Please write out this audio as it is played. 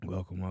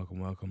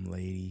Welcome,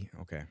 lady.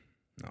 Okay,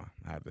 no,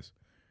 I have this.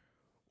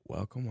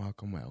 Welcome,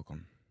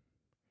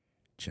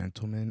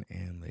 gentlemen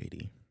and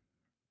lady.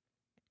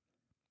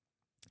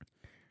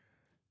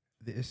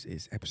 This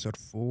is episode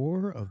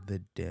 4 of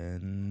the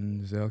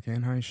Denzel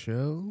Canhigh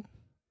Show.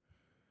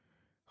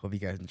 Hope you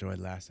guys enjoyed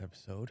last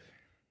episode.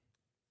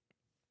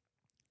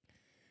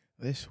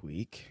 This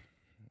week,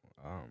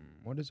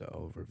 what is an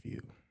overview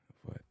of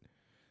what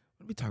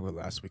did we talk about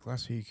last week?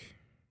 Last week,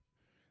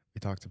 we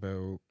talked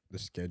about the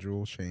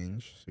schedule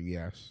change. So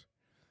yes,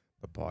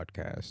 the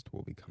podcast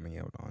will be coming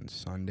out on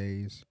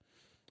Sundays.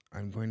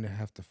 I'm going to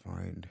have to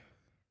find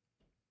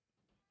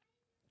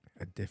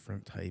a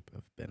different type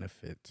of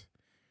benefit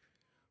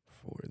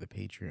for the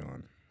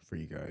Patreon for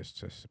you guys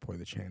to support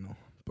the channel.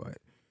 But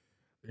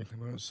they're going to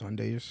come out on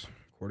Sundays,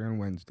 recording on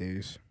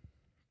Wednesdays.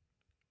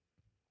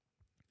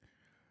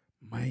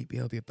 Might be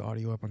able to get the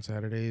audio up on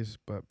Saturdays,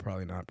 but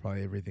probably not.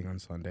 Probably everything on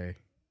Sunday.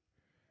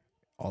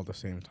 All at the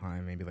same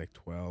time, maybe like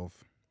 12,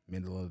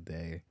 middle of the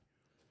day,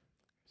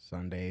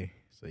 Sunday.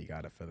 So you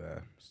got it for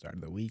the start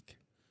of the week.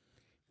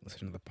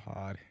 Listen to the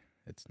pod.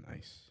 It's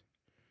nice.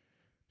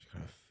 Just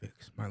gotta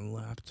fix my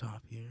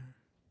laptop here.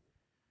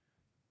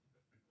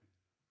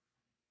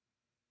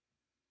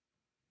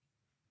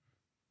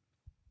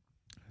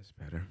 That's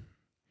better.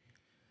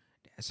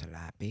 That's a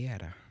lot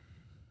better.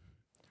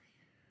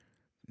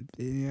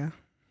 Yeah.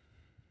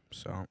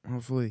 So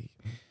hopefully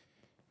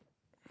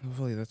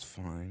that's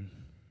fine.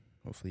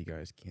 Hopefully you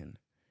guys can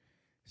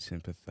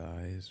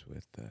sympathize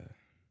with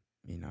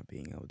me not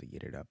being able to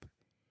get it up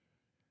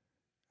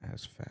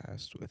as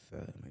fast with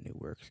my new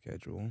work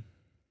schedule.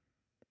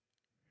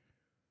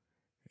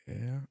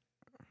 Yeah.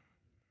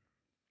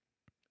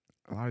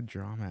 A lot of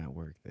drama at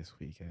work this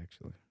week,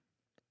 actually.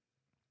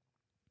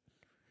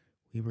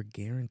 We were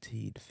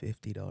guaranteed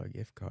 $50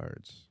 gift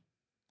cards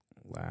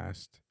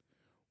last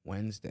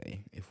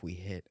Wednesday if we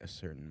hit a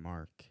certain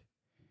mark.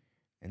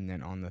 And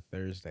then on the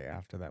Thursday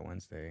after that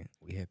Wednesday,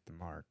 we hit the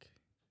mark.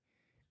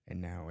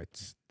 And now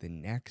it's the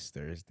next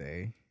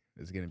Thursday.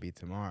 It's going to be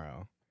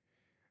tomorrow.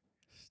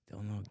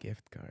 Still no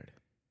gift card.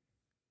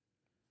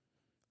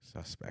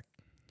 Suspect.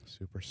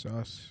 Super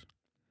sus.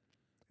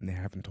 And they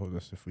haven't told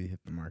us if we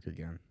hit the mark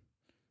again.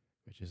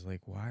 Which is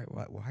like, why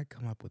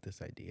come up with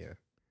this idea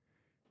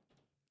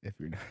if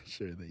you're not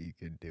sure that you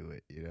can do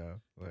it, you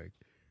know? Like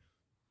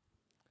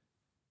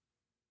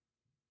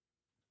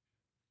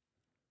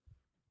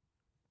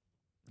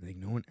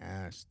no one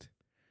asked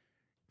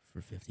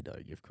for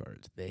 $50 gift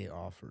cards. They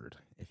offered,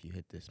 if you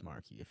hit this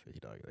mark, you get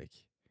 $50.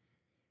 Like,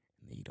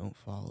 and you don't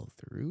follow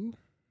through.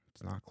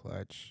 It's not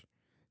clutch.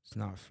 It's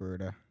not for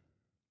the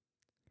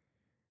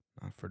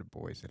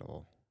boys at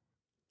all.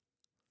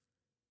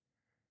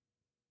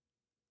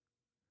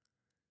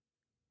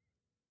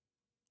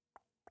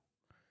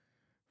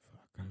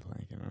 Fuck, I'm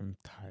blanking. I'm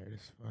tired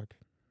as fuck.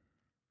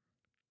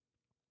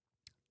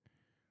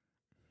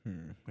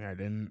 Yeah,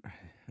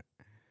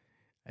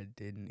 I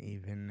didn't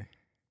even.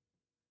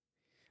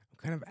 I'm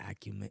kind of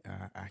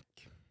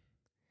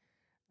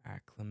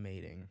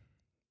acclimating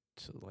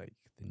to like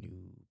the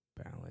new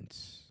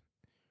balance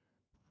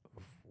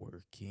of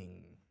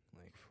working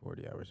like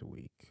 40 hours a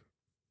week,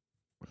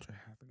 which I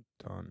haven't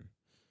done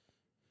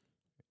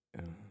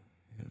in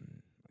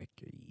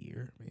like a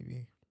year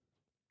maybe.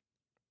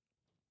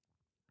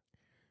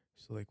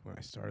 So like when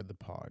I started the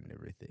pod and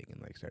everything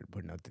and like started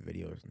putting out the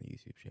videos on the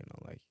YouTube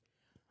channel, like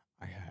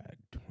I had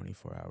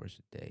 24 hours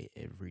a day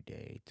every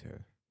day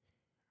to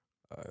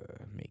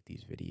make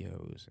these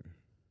videos and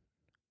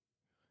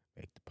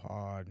make the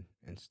pod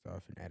and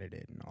stuff and edit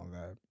it and all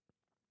that.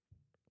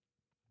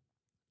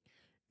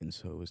 And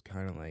so it was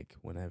kind of like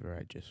whenever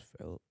I just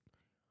felt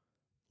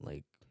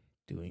like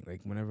doing,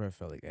 like whenever I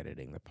felt like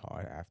editing the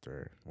pod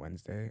after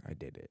Wednesday, I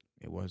did it.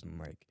 It wasn't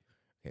like,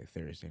 okay,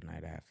 Thursday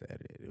night I have to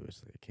edit it. It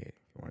was like, okay,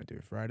 you want to do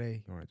it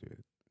Friday, you want to do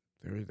it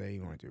Thursday,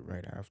 you want to do it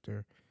right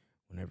after.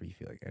 Whenever you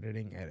feel like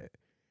editing, edit.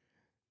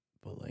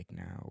 But like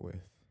now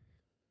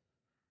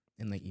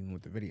and like even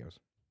with the videos,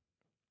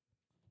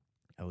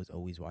 I was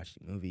always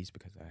watching movies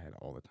because I had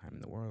all the time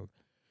in the world.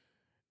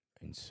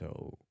 And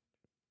so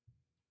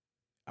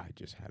I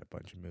just had a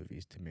bunch of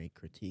movies to make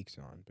critiques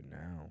on. But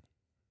now,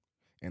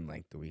 and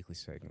like the weekly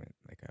segment,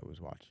 like I was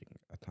watching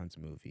a tons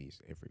of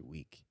movies every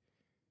week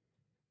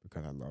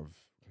because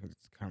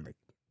it's kind of like,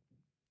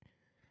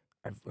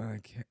 I've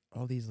like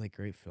all these like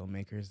great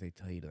filmmakers, they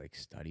tell you to like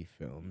study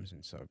films.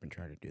 And so I've been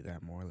trying to do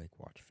that more, like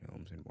watch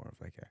films and more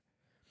of like I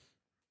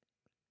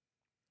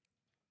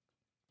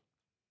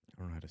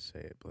don't know how to say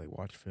it, but like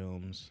watch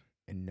films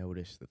and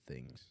notice the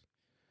things.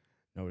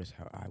 Notice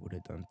how I would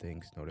have done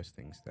things, notice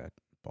things that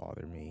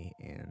bother me,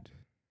 and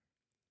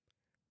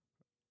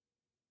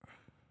I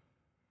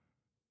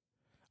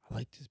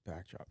like this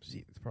backdrop.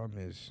 See, the problem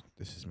is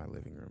this is my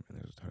living room and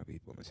there's a ton of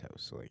people in this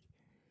house, so like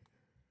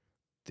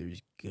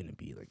there's gonna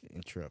be like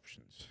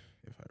interruptions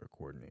if I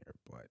record in here,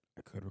 but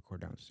I could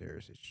record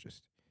downstairs. It's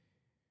just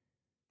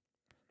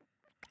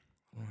I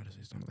don't know how to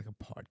say, it's not like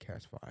a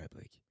podcast vibe.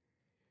 Like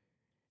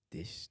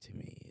this to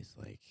me is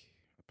like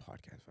a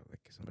podcast vibe,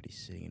 like somebody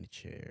sitting in a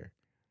chair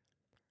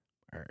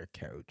a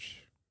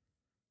couch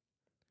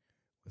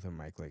with a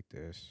mic like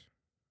this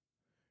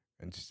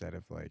instead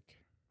of like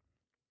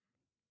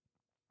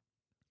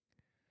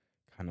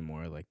kind of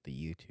more like the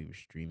YouTube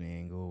streaming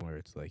angle where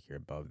it's like you're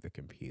above the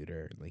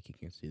computer and like you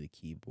can see the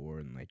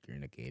keyboard and like you're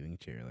in a gaming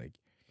chair. Like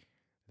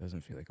it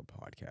doesn't feel like a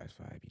podcast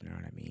vibe. You know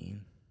what I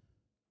mean?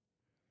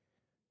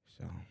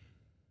 So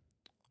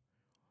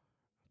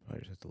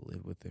probably just have to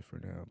live with it for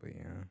now. But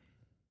yeah,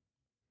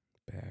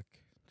 back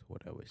to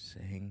what I was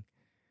saying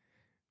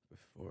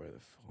before the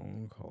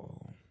phone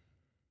call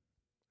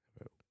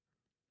about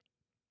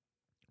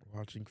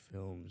watching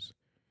films,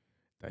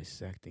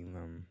 dissecting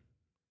them,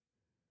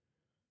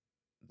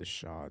 the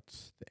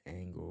shots, the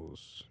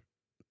angles,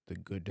 the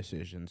good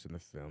decisions in the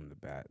film, the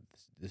bad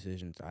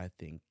decisions I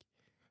think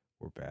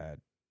were bad.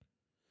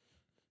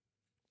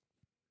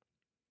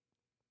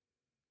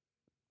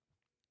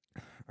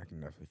 I can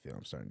definitely feel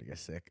I'm starting to get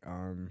sick.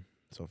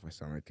 So if I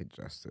sound like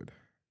congested,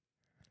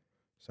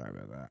 sorry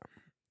about that.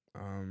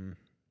 Um,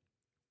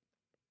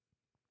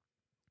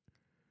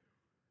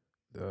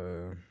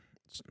 the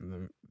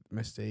the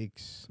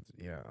mistakes,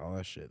 yeah, all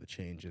that shit, the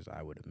changes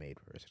I would have made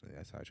personally.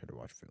 That's how I try to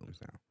watch films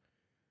now,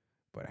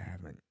 but I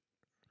haven't.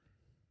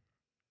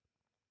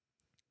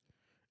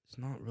 It's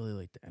not really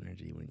like the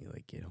energy when you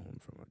like get home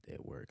from a day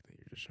at work that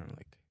you're just trying to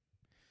like.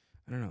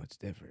 I don't know. It's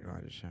different. You're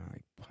not just trying to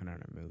like put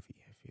on a movie.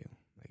 I feel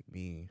like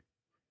me.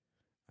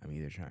 I'm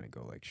either trying to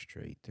go like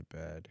straight to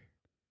bed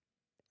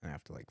and I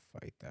have to like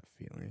fight that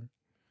feeling,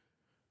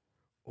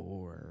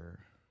 or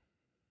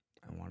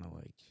I want to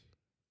like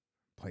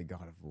play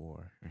God of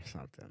War or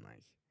something.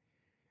 Like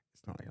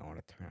it's not like I want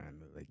to turn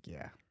on like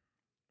yeah.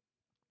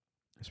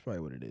 That's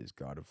probably what it is.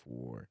 God of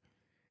War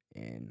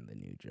and The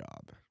New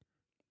Job.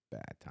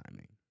 Bad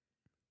timing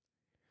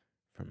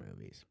for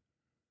movies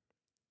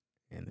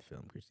and the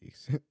film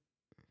critiques.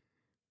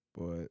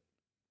 But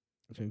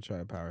I'm gonna try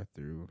to power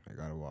through. I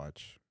gotta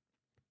watch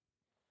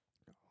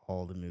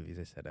all the movies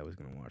I said I was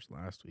gonna watch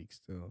last week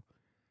still.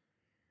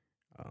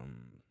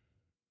 Um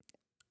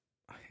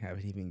I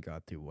haven't even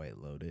got through White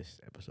Lotus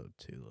episode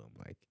 2. I'm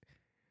like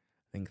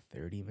I think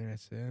 30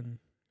 minutes in.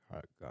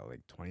 I got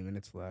like 20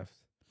 minutes left.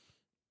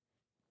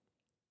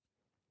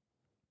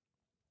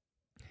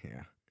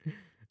 Yeah.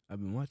 I've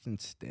been watching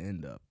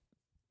stand up.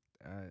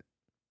 That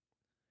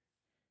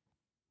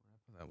where I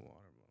put that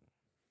water bottle.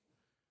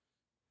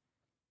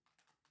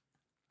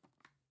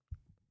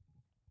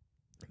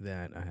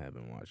 That I have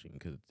been watching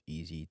because it's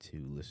easy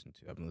to listen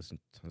to. I've been listening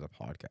to tons of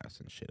podcasts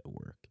and shit at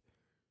work.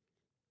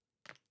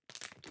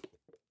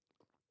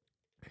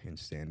 And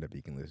stand up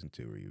you can listen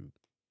to where you,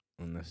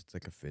 unless it's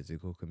like a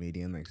physical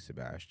comedian like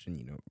Sebastian,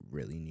 you don't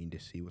really need to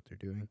see what they're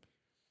doing.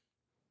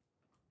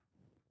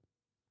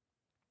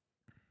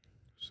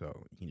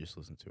 So you can just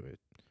listen to it,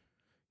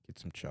 get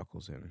some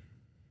chuckles in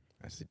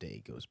as the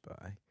day goes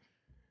by.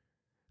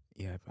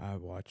 Yeah, I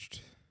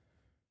watched,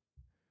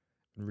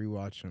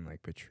 rewatching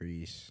like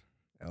Patrice.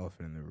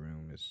 Elephant in the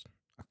Room is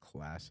a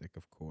classic,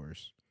 of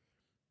course.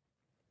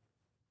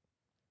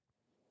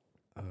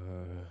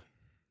 Uh,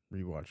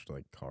 Rewatched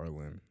like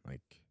Carlin,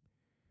 like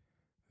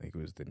I think it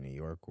was the New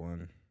York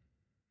one.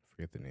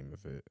 Forget the name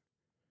of it.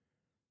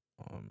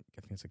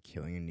 I think it's like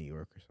Killing in New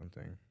York or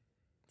something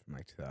from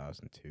like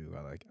 2002.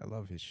 I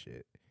love his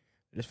shit.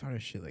 I just found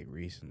his shit like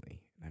recently,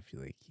 and I feel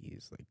like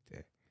he's like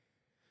the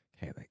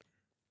okay. Like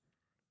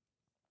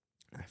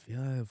I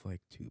feel I have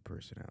like two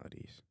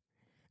personalities.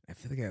 I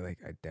feel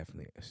like I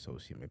definitely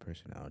associate my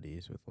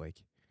personalities with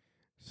like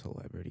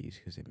celebrities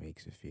because it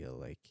makes it feel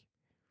like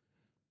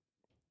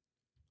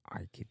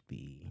I could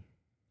be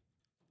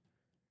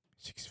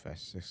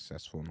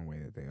successful in the way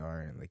that they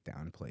are, and like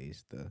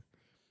downplays the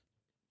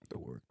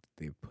work that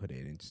they put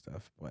in and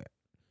stuff. But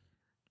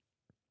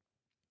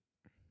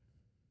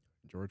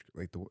George,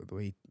 like the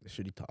way the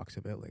shit he talks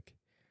about, like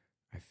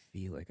I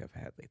feel like I've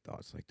had like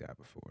thoughts like that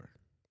before,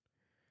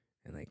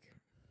 and like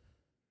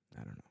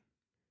I don't know.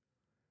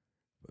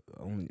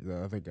 But only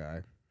the other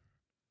guy,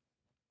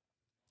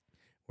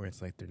 where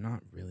it's like they're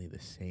not really the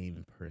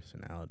same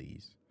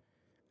personalities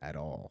at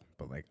all,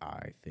 but like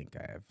I think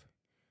I have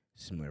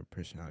similar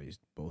personalities.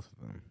 Both of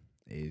them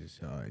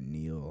is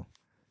Neil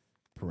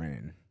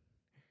Brennan.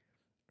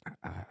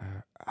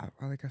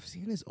 Like I've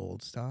seen his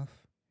old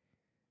stuff,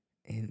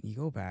 and you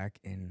go back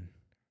and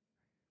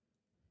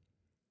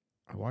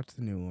I watched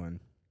the new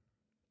one,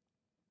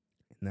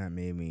 and that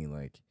made me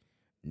like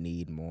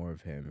need more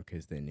of him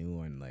because the new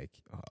one, like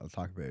I'll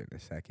talk about it in a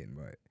second,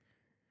 but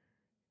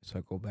so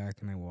I go back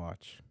and I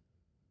watch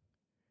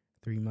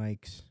Three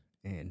Mics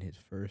and his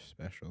first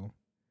special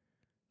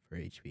for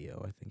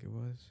HBO, I think it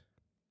was.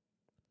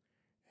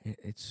 And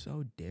it's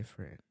so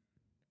different.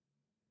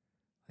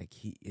 Like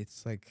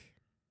it's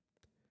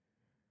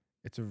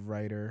a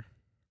writer.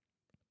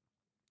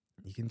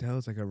 You can tell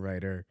it's like a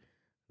writer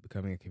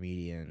becoming a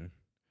comedian,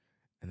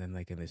 and then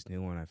like in this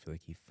new one, I feel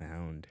like he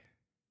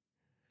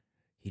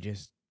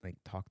just like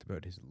talked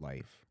about his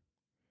life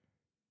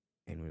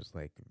and was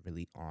like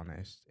really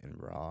honest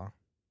and raw,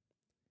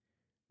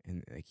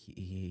 and like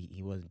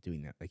he wasn't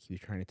doing that. Like he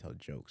was trying to tell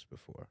jokes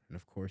before, and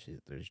of course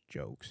there's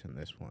jokes in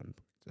this one.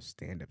 It's a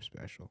stand-up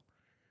special,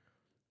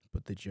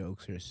 but the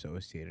jokes are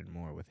associated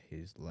more with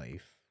his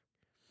life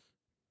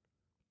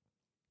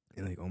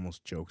and like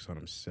almost jokes on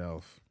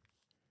himself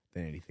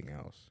than anything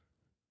else.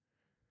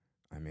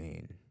 I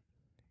mean,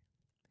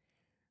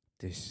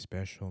 this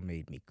special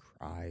made me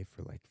cry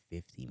for like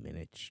 50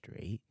 minutes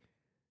straight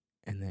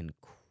and then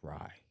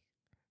cry.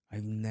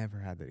 I've never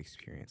had that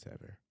experience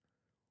ever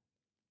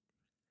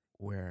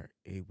where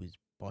it was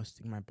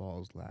busting my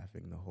balls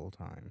laughing the whole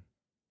time.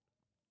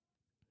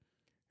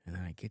 And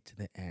then I get to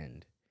the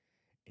end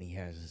and he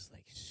has this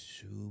like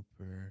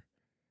super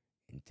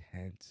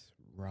intense,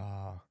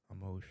 raw,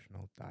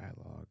 emotional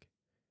dialogue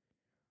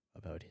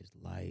about his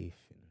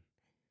life and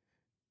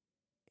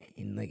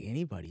in like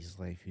anybody's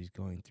life who's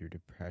going through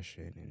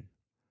depression and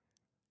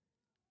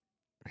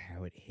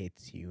how it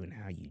hits you and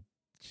how you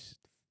just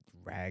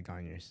rag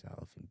on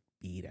yourself and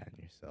beat on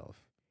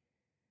yourself.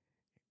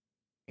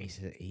 And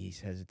he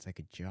says it's like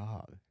a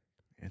job.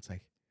 And it's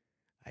like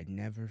I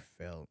never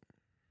felt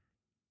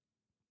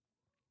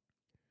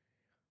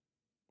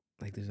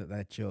like there's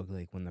that joke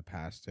like when the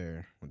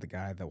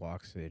guy that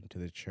walks into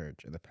the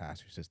church and the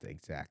pastor says the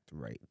exact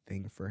right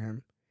thing for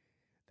him.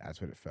 That's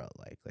what it felt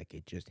like. Like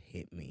it just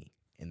hit me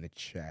in the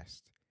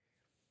chest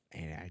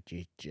and I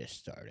just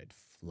started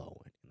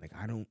flowing. Like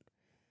I don't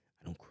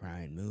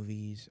cry in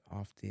movies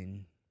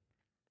often.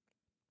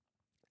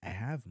 I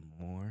have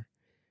more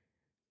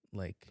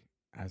like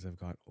as I've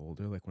got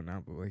older, like when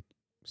I'm like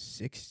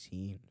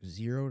 16,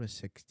 0 to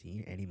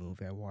 16, any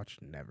movie I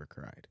watched never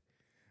cried.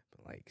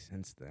 But like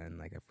since then,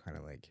 like I've kind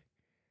of like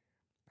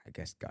I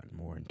guess gotten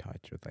more in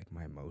touch with like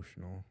my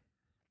emotional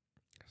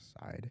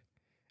side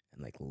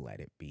and like let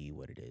it be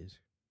what it is.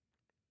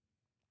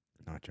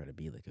 Not try to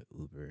be like a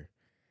uber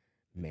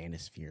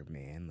manosphere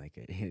man. Like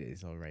it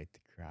is all right to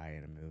cry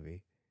in a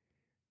movie,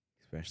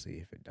 especially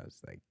if it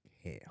does like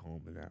hit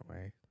home in that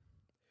way.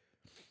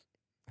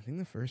 I think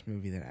the first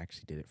movie that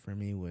actually did it for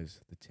me was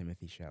the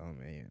Timothy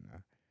Chalamet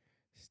and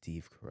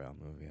Steve Carell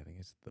movie. I think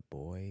it's The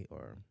Boy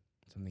or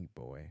something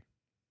Boy.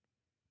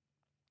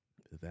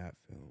 That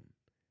film,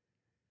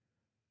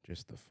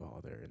 just the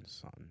father and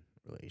son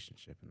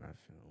relationship in that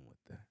film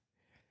with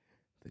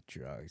the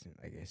drugs and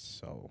like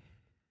it's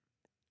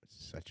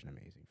such an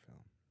amazing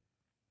film.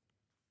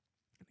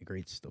 And a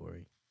great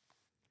story.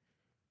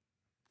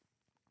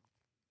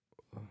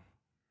 Oh,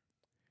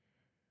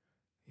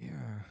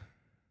 yeah.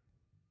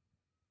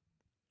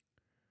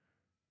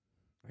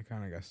 I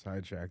kind of got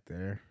sidetracked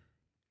there.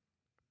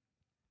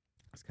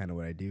 That's kind of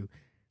what I do.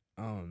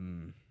 I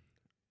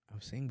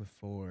was saying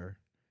before,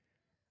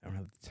 I don't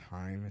have the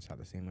time. It's not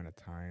the same amount of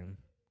time.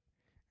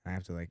 I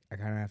have to like. I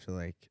kind of have to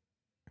like.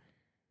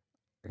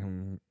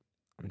 I'm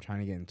trying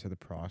to get into the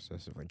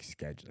process of like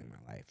scheduling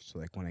my life. So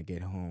like when I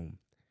get home,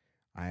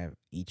 I have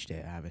each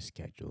day I have a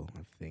schedule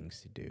of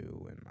things to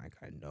do, and like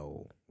I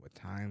know what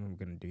time I'm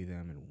gonna do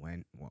them and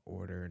when, what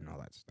order, and all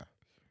that stuff.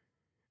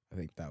 I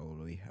think that will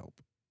really help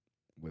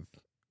with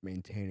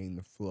maintaining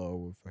the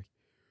flow of like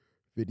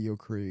video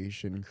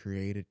creation,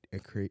 create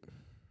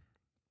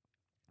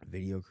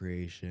video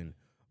creation,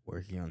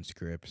 working on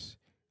scripts,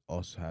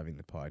 also having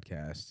the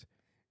podcast,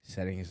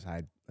 setting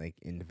aside like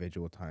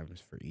individual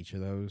times for each of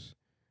those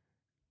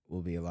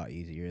will be a lot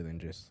easier than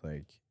just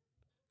like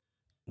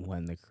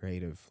when the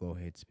creative flow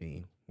hits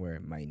me where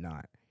it might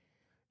not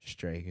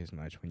strike as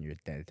much when you're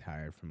dead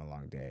tired from a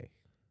long day.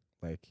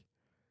 Like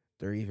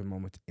there are even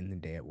moments in the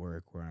day at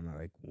work where I'm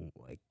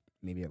like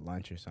maybe at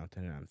lunch or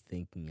something and I'm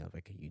thinking of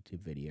like a YouTube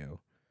video.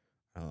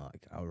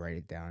 I'll write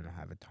it down and I'll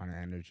have a ton of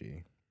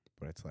energy.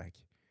 But it's like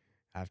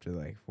after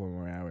like 4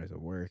 more hours of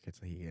work,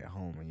 it's like you get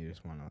home and you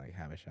just want to like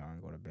have a shower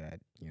and go to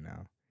bed, you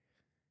know?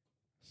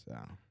 So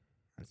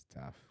that's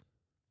tough.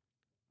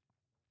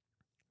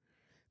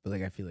 But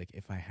like I feel like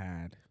if I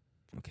had,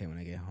 okay, when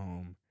I get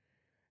home,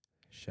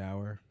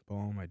 shower,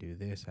 boom, I do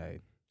this,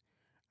 I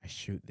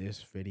shoot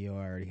this video,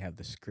 I already have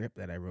the script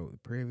that I wrote the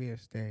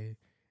previous day.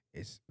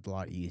 It's a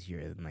lot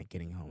easier than like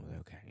getting home. Like,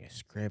 okay, I need a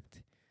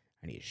script,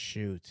 I need to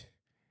shoot,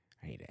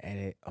 I need to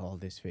edit all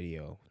this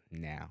video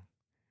now.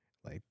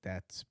 Like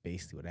that's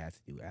basically what I had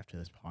to do after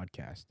this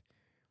podcast.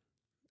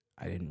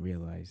 I didn't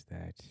realize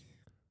that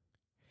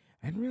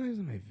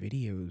my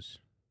videos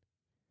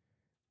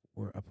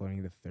were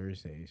uploading the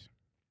Thursdays.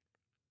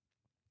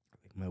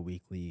 Like my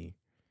weekly,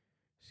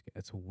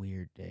 it's a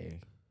weird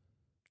day.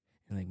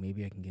 And like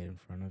maybe I can get in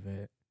front of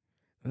it.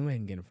 The only way I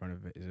can get in front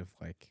of it is if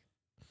like,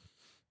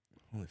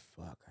 holy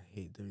fuck, I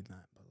hate doing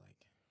that, but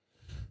like,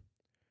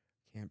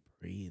 can't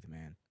breathe,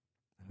 man.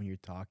 When you're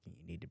talking,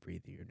 you need to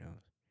breathe through your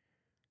nose.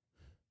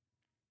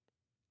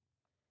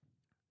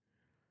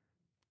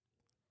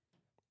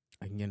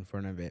 I can get in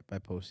front of it by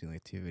posting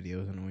like 2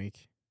 videos in a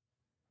week.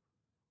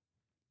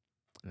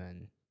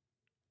 And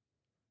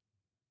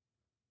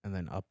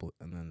then upload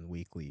and then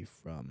weekly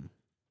from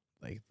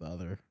like the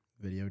other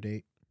video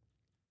date.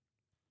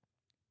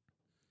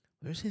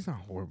 Thursday's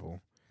not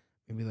horrible.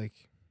 Maybe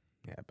like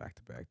back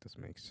to back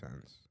doesn't make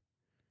sense.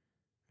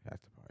 It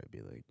has to probably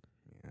be like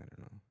I don't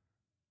know.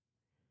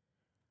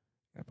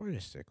 I'll probably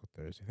just stick with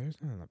Thursday.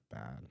 Thursday's not that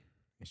bad.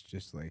 It's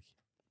just like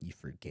you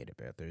forget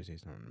about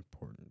Thursday's not an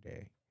important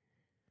day,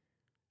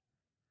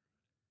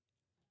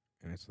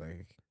 and it's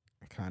like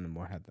I kind of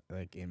more had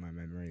like in my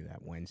memory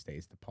that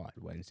Wednesday's the pod.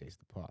 Wednesday's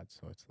the pod.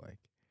 So it's like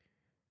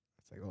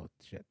oh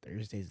shit,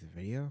 Thursday's the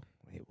video.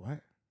 Wait,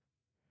 what?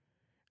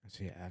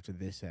 So yeah, after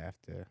this, I have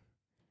to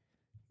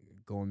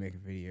go and make a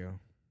video.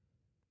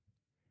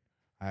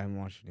 I haven't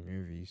watched any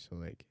movies, so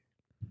like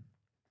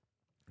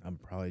I'm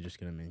probably just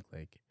gonna make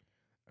like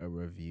a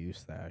review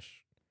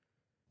slash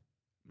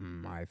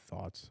my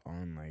thoughts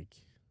on like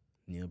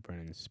Neil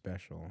Brennan's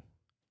special,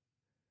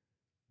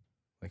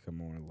 like a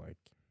more like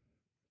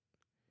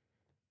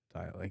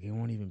like it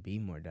won't even be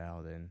more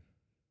dialed in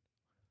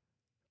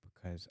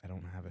because I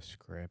don't have a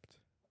script.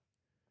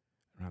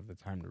 I don't have the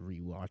time to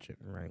rewatch it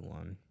and write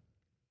one.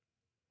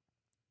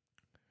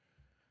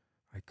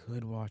 I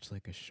could watch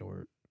like a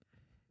short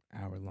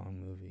hour-long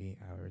movie,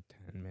 hour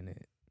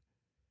 10-minute,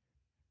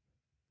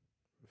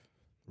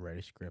 write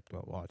a script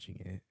while watching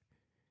it.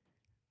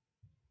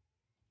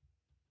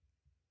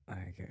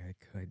 I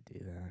could do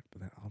that,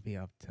 but then I'll be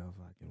up till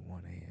fucking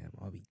 1 a.m.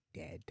 I'll be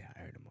dead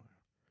tired tomorrow.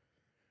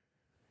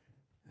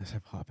 Unless I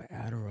pop an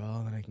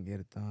Adderall, then I can get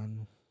it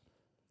done.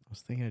 I was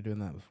thinking of doing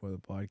that before the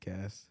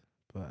podcast,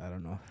 but I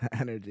don't know if the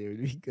energy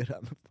would be good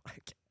on the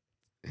podcast.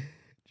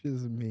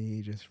 Just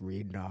me, just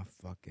reading off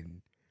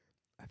fucking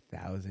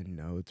 1,000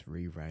 notes,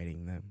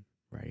 rewriting them,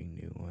 writing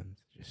new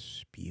ones, just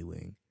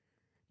spewing,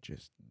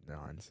 just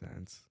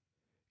nonsense.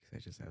 Because I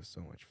just have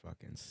so much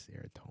fucking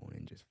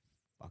serotonin just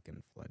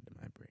fucking flood to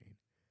my brain.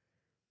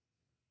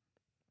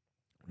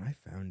 When I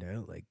found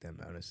out like the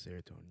amount of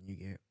serotonin you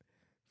get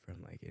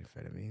from like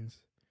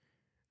amphetamines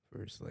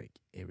versus like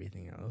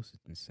everything else,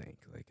 it's insane.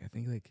 Like I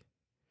think like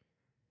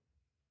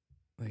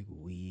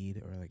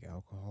weed or like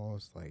alcohol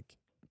is like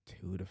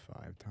 2 to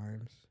 5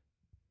 times.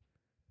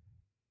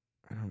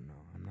 I don't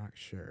know. I'm not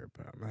sure,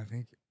 but I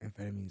think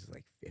amphetamines is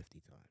like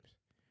 50 times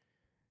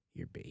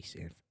your base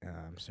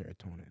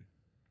serotonin.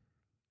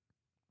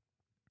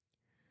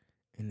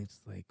 And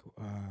it's like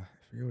I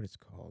forget what it's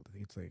called. I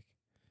think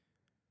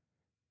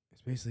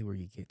it's basically where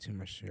you get too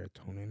much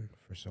serotonin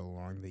for so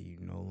long that you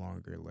no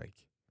longer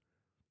like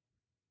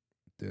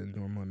the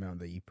normal amount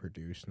that you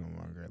produce no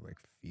longer like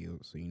feel,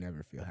 so you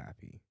never feel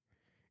happy.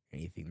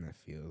 Anything that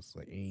feels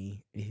like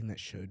anything that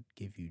should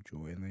give you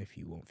joy in life,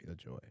 you won't feel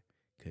joy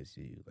because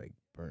you like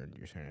burned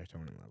your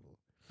serotonin level.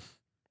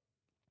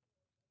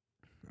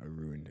 I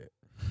ruined it.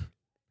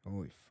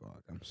 Holy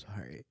fuck! I'm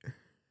sorry.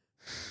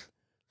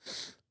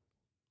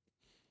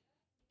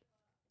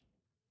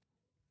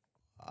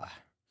 Ah.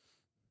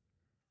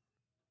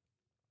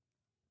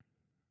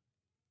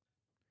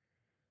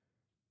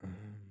 My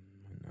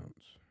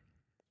notes.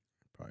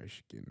 Probably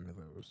should get into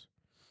those.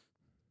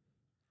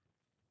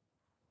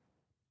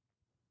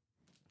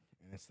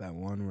 And it's that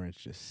one where it's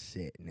just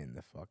sitting in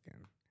the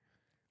fucking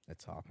the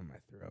top of my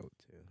throat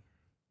too.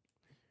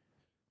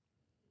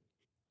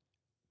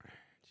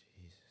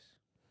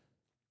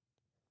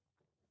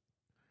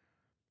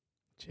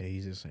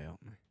 Jesus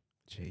help me.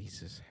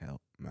 Jesus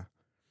help me.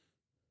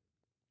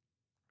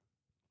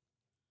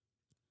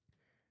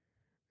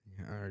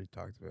 Yeah, I already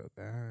talked about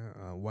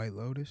that. White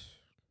Lotus.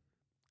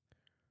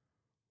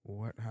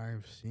 What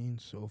I've seen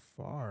so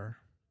far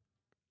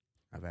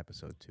of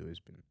episode 2 has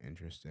been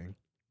interesting.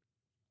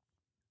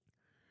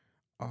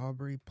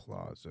 Aubrey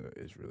Plaza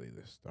is really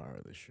the star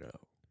of the show.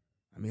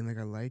 I mean, like,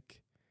 I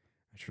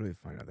should really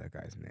find out that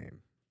guy's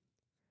name.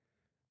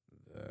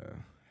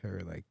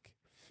 Her, like,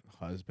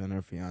 husband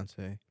or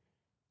fiance.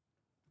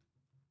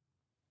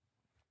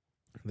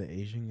 The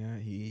Asian guy,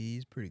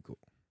 he's pretty cool.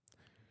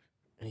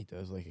 And he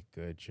does, like, a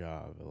good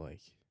job of,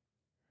 like,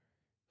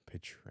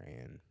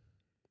 portraying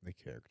the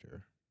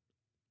character.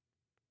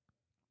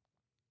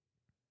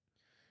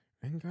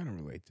 I can kind of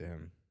relate to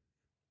him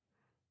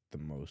the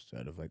most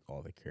out of, like,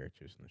 all the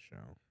characters in the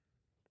show.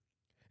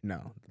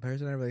 No, the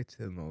person I relate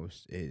to the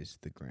most is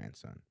the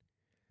grandson.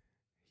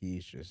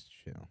 He's just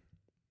chill.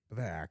 But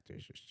the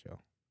actor's just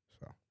chill.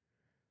 So,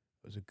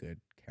 it was a good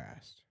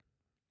cast.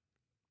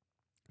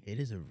 It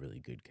is a really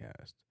good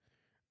cast.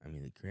 I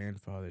mean, the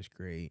grandfather's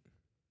great.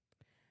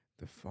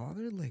 The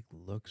father, like,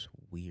 looks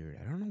weird.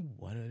 I don't know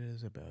what it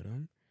is about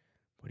him,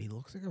 but he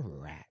looks like a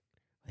rat.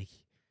 Like,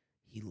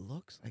 he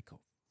looks like a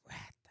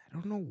rat. I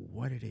don't know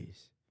what it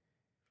is.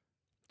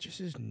 Just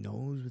his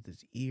nose with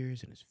his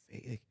ears and his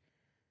face. Like,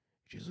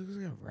 he just looks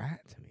like a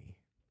rat to me.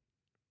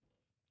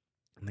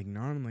 Like,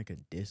 not in, like, a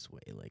diss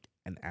way. Like,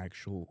 an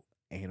actual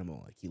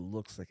animal. Like, he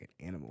looks like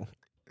an animal.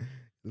 He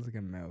looks like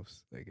a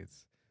mouse. Like,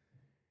 it's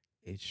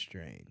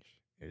strange.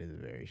 It is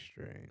very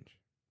strange.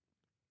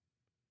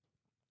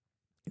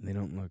 And they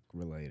don't look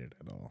related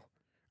at all.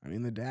 I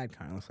mean, the dad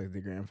kind of looks like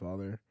the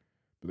grandfather,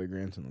 but the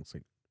grandson looks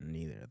like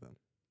neither of them.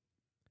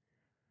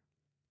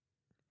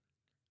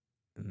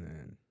 And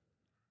then,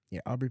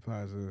 yeah, Aubrey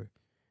Plaza,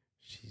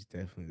 she's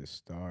definitely the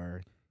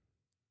star.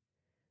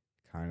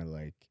 Kind of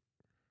like,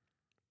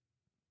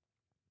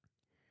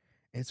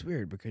 It's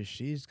weird because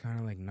she's kind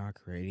of like not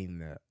creating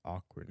the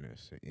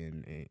awkwardness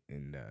in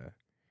the.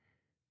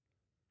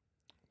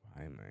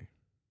 Why am I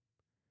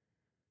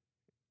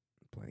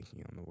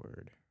blanking on the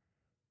word?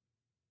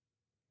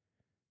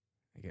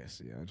 I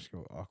guess yeah, I just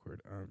go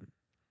awkward.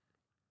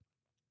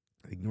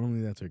 Like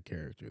normally that's her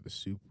character, the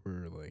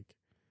super like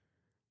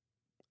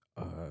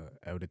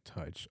out of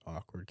touch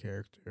awkward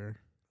character,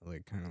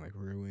 like kind of like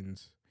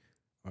ruins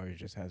or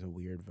just has a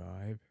weird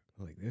vibe.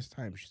 But like this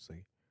time she's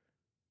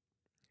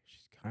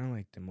kind of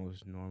like the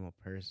most normal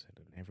person,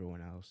 and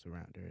everyone else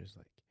around her is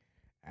like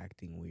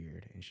acting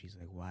weird, and she's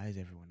like, why is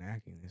everyone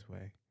acting this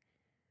way?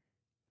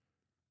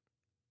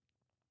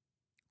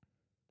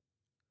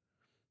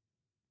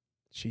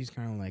 She's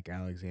kind of like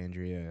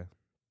Alexandria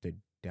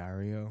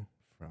Daddario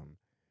from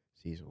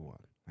season one.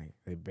 Like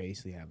they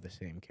basically have the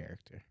same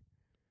character.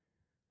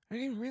 I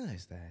didn't even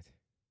realize that.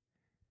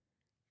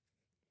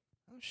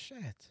 Oh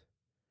shit.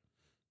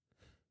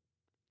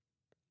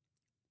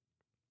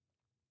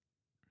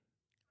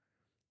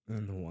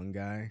 And the one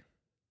guy,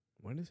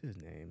 what is his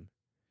name?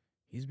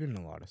 He's been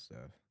in a lot of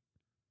stuff.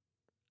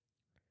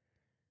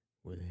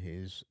 With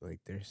his like,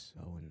 they're so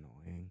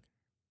annoying.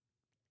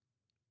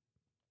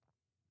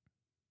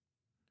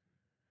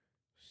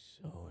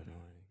 So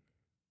annoying.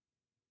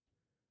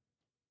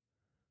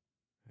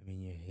 I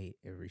mean, you hate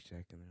every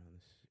second they're on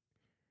this.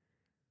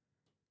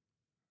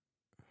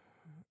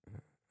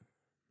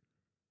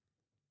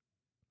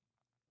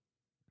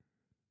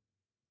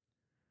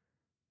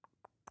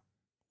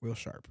 Will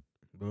Sharp.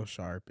 Will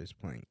Sharp is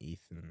playing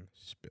Ethan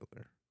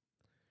Spiller,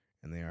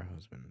 and they are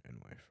husband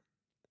and wife.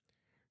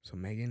 So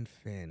Megan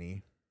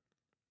Faye,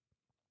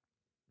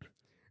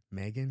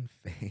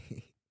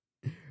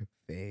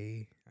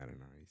 Faye. I don't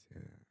know how you say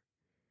that.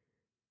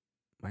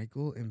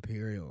 Michael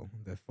Imperial,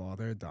 the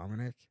father,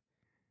 Dominic.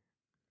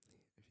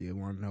 If you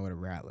want to know what a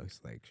rat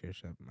looks like,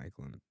 search up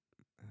Michael.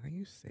 How do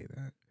you say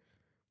that?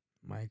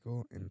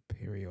 Michael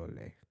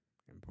Imperiole.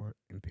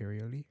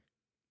 Imperioli?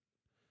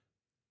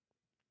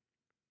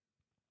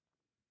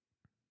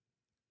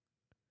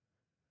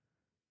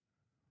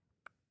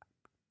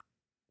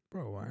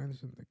 Bro, why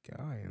isn't the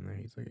guy in there?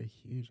 He's like a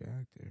huge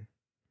actor.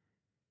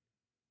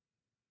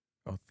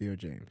 Oh, Theo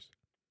James.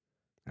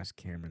 That's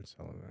Cameron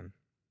Sullivan.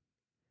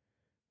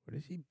 What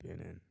has he been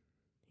in?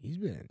 He's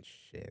been in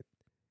shit.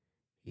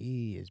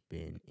 He has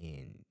been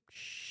in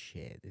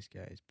shit. This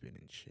guy's been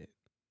in shit.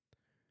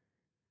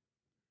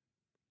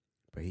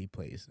 But he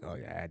plays, oh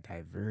yeah,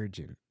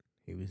 Divergent.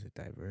 He was a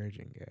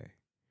Divergent guy.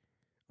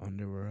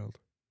 Underworld.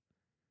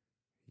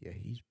 Yeah,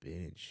 he's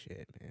been in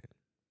shit, man.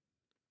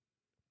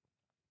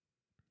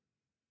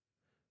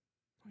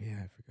 Oh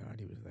yeah, I forgot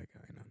he was that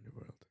guy in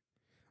Underworld.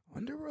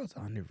 Underworld's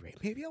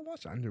underrated. Maybe I'll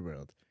watch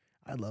Underworld.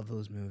 I love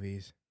those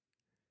movies.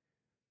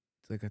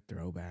 It's like a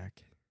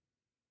throwback.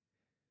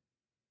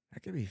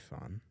 That could be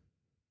fun.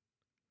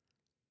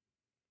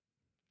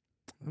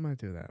 I might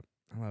do that.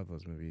 I love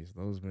those movies.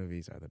 Those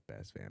movies are the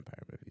best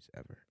vampire movies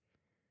ever.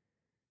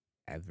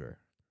 Ever.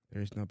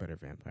 There's no better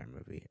vampire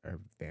movie or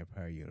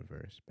vampire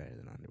universe better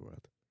than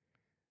Underworld.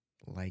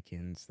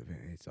 Lycans,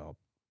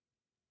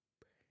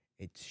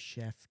 it's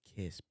chef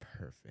kiss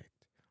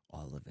perfect.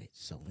 All of it.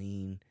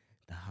 Celine,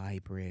 the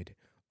hybrid,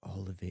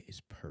 all of it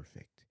is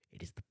perfect.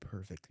 It is the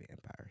perfect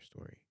vampire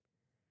story.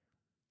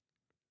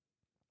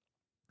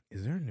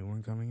 Is there a new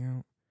one coming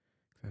out?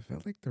 'Cause I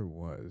felt like there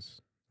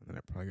was, and then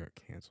it probably got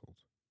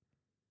canceled.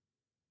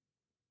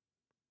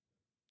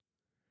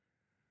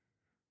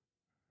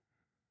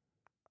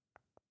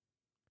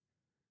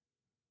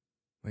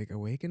 Like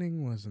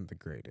Awakening wasn't the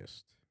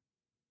greatest,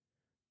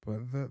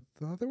 but the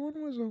other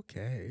one was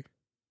okay.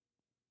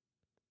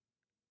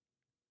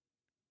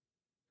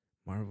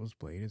 Marvel's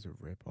Blade is a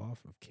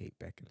ripoff of Kate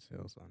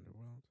Beckinsale's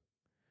Underworld.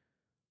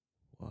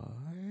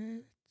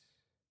 What?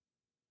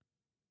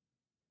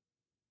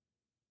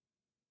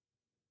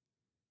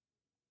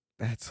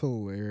 That's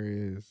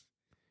hilarious.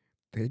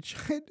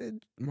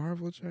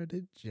 Marvel tried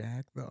to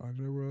jack the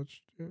Underworld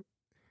strip.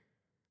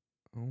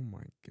 Oh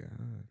my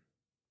god.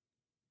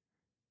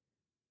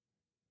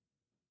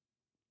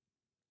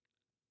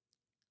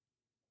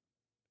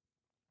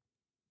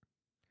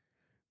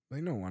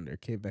 Like, no wonder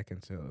Kate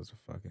Beckinsale is a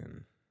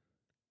fucking.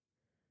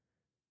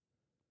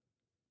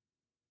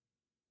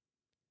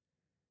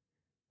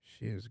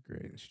 She is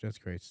great. She does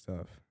great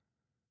stuff.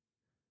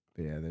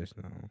 But yeah, there's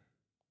no.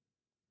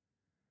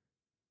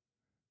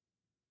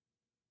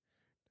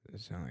 Doesn't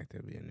sound like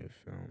there'll be a new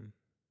film.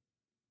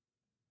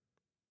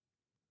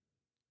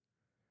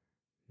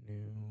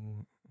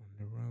 New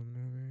Underworld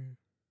movie.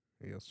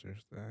 Maybe I'll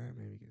search that.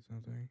 Maybe get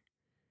something.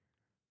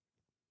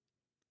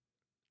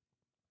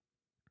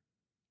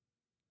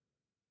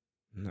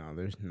 No,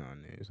 there's no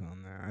news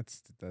on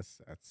that.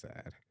 That's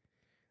sad.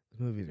 Those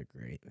movies are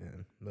great,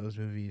 man. Those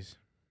movies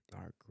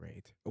are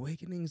great.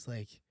 Awakening's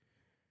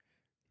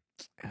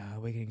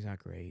not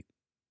great.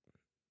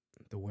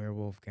 The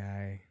werewolf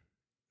guy,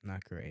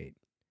 not great.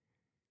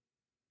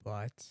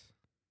 But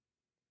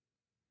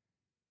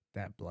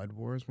that Blood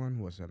Wars one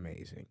was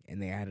amazing,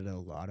 and they added a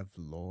lot of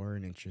lore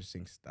and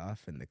interesting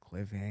stuff. And the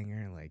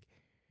cliffhanger, like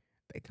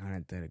They kind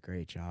of did a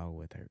great job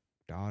with her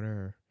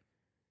daughter.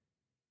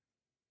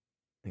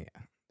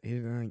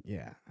 Yeah,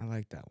 yeah, I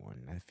like that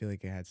one. I feel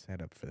like it had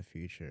set up for the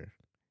future.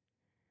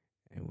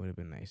 It would have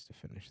been nice to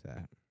finish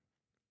that.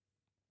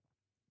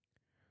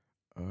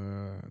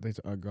 There's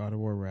a God of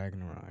War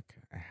Ragnarok.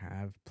 I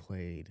have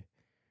played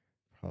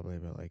probably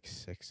about like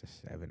 6 to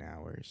 7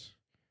 hours.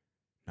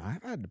 No,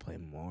 I've had to play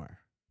more.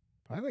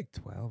 Probably like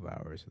 12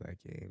 hours of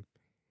that game.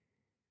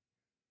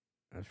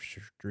 I've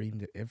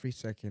streamed it every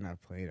second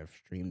I've played. I've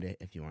streamed it.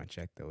 If you want to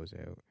check those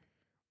out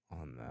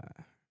on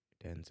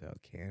the Denzel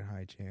Can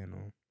High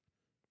channel,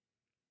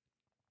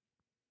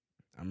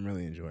 I'm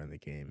really enjoying the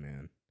game,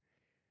 man.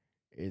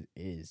 It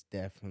is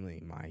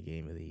definitely my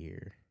game of the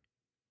year.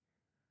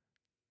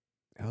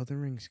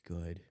 Elden Ring's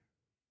good,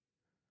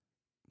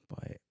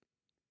 but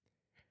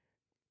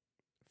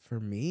for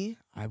me,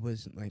 I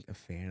wasn't like a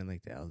fan of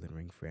like the Elden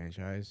Ring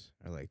franchise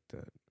or like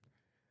the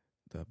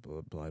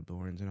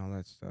Bloodborns and all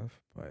that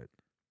stuff. But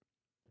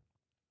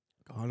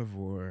God of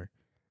War,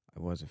 I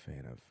was a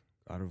fan of.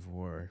 God of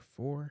War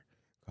 4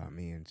 got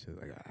me into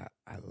like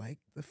I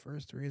liked the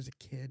first three as a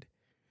kid,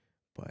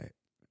 but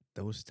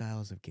those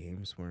styles of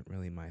games weren't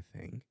really my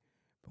thing.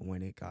 But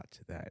when it got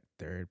to that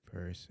third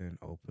person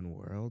open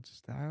world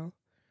style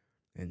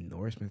and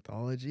Norse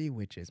mythology,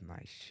 which is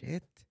my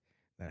shit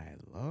that I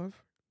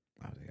love,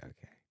 I was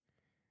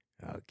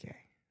like, okay,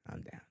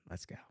 I'm down.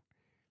 Let's go.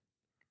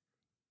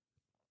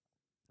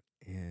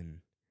 And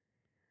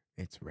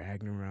it's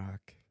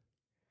Ragnarok.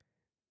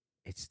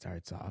 It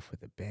starts off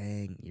with a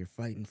bang. You're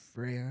fighting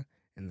Freya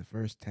in the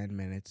first 10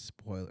 minutes.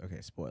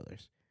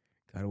 Spoilers.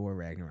 God of War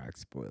Ragnarok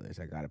spoilers.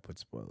 I gotta put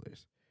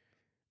spoilers.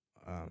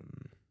 Um,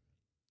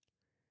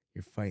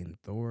 you're fighting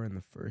Thor in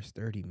the first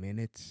 30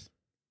 minutes.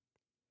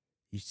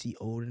 You see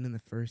Odin in the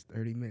first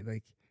 30 minutes.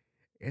 Like,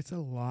 it's a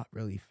lot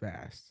really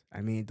fast.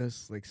 I mean, it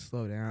does like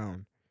slow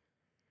down.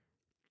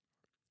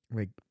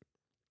 Like,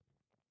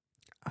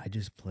 I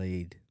just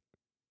played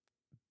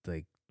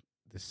like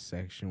the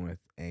section with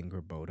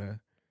Angrboda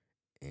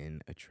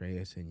and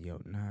Atreus and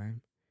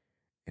Jotunheim.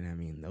 And I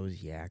mean,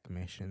 those yak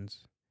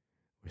missions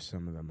were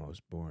some of the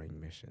most boring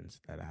missions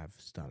that I've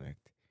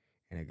stomached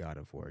in a God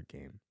of War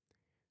game.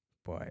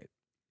 But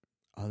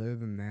other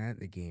than that,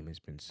 the game has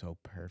been so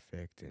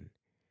perfect, and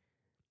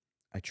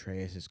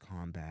Atreus's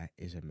combat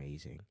is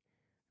amazing.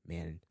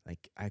 Man,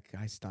 like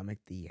I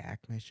stomached the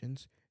yak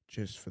missions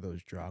just for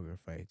those Draugr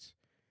fights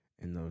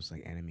and those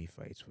like enemy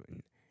fights.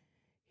 When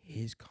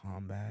his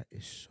combat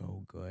is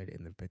so good,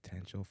 and the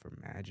potential for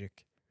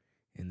magic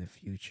in the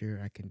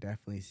future, I can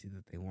definitely see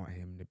that they want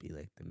him to be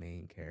like the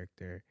main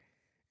character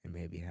and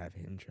maybe have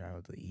him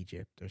travel to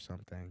Egypt or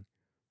something.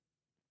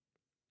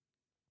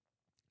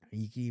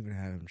 You could even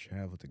have him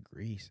travel to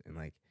Greece and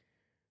like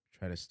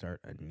try to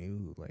start a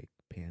new like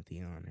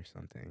pantheon or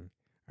something.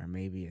 Or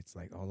maybe it's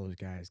like all those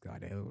guys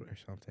got out or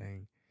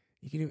something.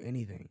 You can do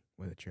anything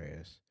with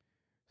Atreus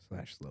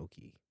slash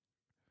Loki.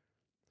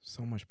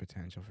 So much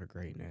potential for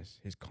greatness.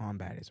 His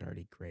combat is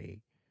already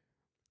great.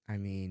 I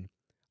mean,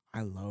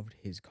 I loved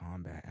his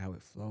combat, how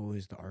it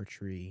flows, the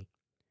archery,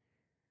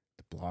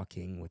 the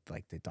blocking with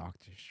like the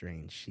Doctor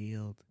Strange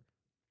shield.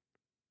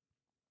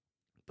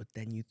 But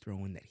then you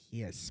throw in that he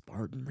has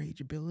Spartan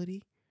Rage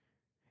ability,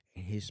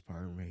 and his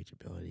Spartan Rage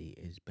ability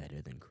is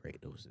better than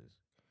Kratos's.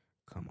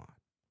 Come on.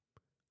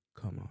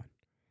 Come on.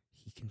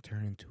 He can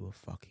turn into a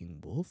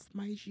fucking wolf,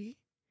 my G,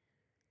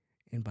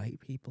 and bite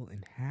people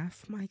in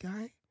half, my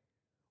guy?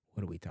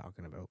 What are we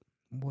talking about?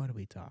 What are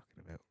we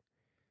talking about?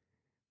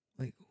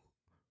 Like,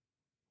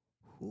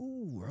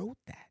 who wrote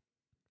that?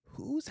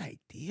 Whose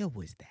idea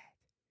was that?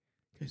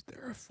 Because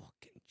they're a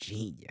fucking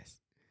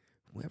genius.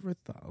 Whoever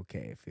thought,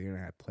 okay, if you're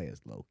going to play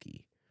as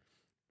Loki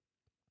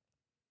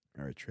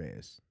or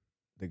Atreus,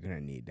 they're going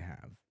to need to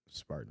have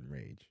Spartan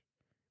Rage.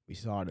 We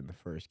saw it in the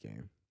first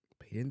game,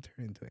 but he didn't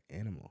turn into an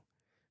animal.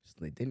 So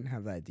they didn't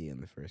have the idea in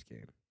the first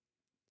game.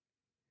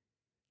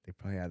 They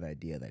probably had the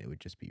idea that it would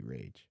just be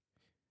rage.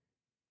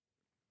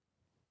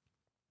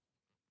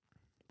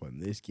 But in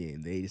this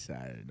game, they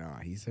decided, nah,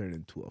 he's turned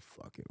into a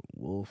fucking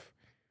wolf.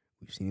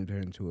 We've seen him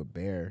turn into a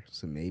bear.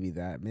 So maybe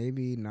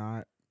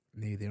not.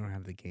 Maybe they don't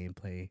have the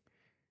gameplay.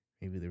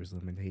 Maybe there was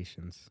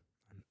limitations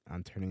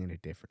on turning into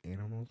different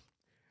animals.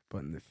 But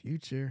in the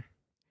future,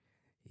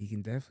 he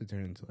can definitely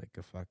turn into like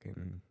a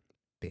fucking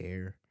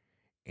bear.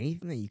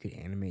 Anything that you could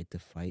animate to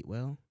fight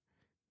well,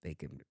 they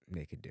could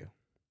do.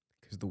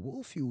 Because the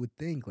wolf, you would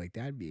think like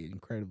that'd be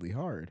incredibly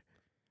hard.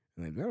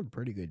 And they've done a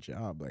pretty good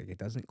job. Like, it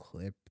doesn't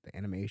clip. The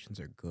animations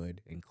are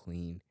good and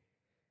clean.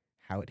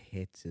 How it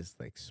hits is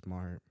like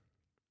smart.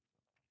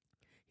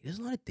 He does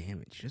a lot of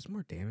damage. He does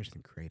more damage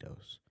than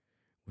Kratos,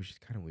 which is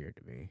kind of weird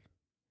to me.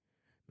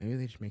 Maybe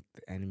they just make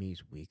the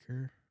enemies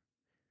weaker.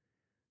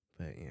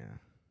 But yeah.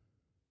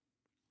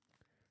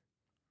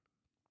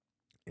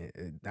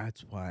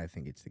 That's why I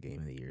think it's the game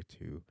of the year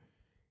too.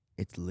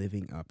 It's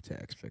living up to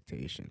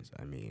expectations.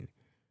 I mean,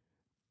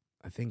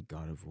 I think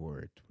God of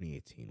War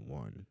 2018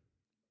 won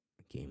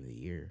Game of the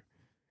Year,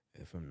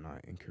 if I'm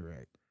not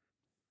incorrect.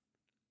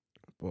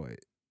 But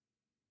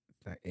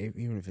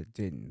even if it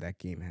didn't, that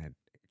game had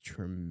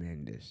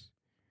tremendous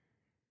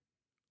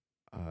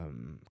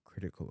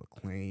critical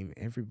acclaim.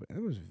 Everybody,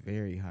 it was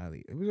very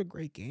highly. It was a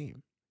great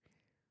game.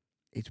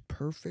 It's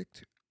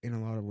perfect in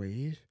a lot of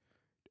ways,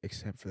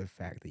 except for the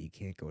fact that you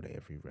can't go to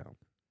every realm.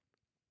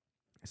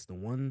 It's the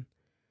one.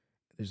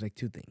 There's like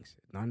two things: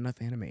 not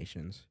enough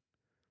animations,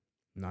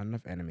 not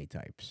enough enemy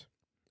types,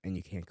 and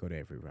you can't go to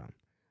every realm.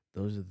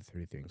 Those are the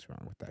three things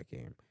wrong with that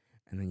game.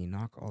 And then you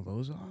knock all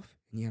those off,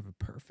 and you have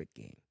a perfect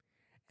game.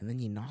 And then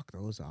you knock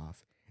those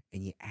off,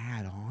 and you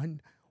add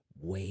on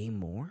way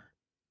more.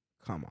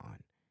 Come on.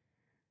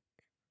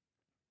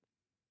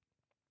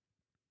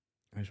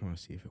 I just want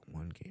to see if it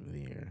won Game of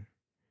the Year.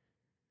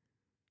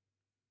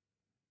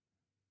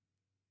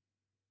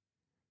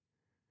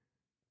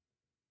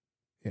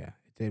 Yeah,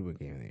 it did win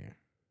Game of the Year.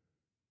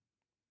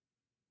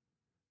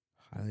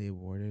 Highly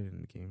awarded,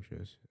 and the game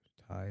shows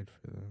tied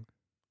for the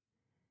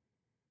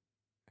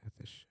at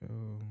the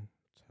show.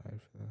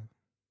 Tied for the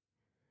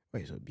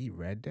wait. So it beat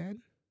Red Dead.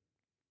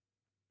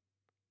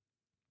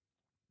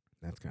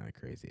 That's kind of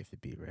crazy. If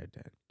it beat Red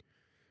Dead,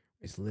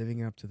 it's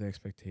living up to the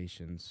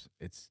expectations.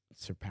 It's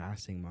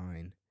surpassing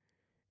mine,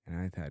 and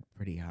I've had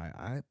pretty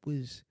high.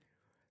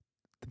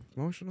 The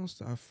promotional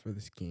stuff for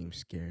this game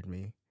scared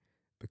me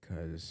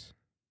because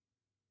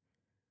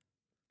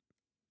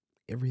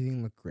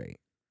everything looked great.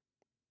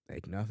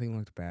 Like nothing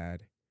looked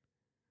bad,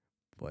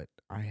 but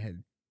I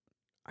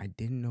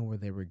didn't know where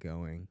they were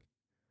going.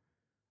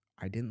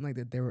 I didn't like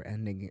that they were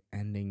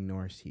ending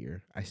Norse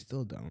here. I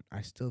still don't.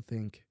 I still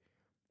think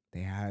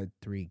they had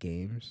 3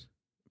 games,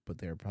 but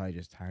they were probably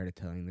just tired of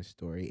telling the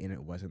story, and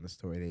it wasn't the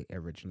story they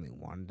originally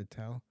wanted to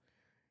tell.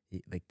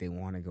 Like they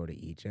want to go to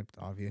Egypt,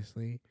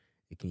 obviously.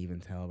 You can even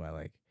tell by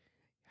like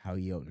how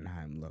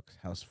Jotunheim looks,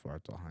 how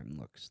Svartalheim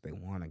looks. They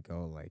want to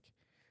go like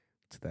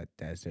to that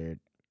desert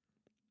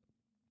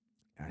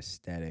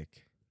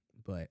aesthetic,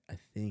 but I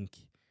think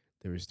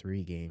there was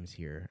 3 games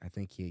here. I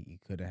think you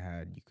could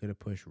have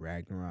pushed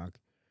Ragnarok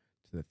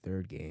to the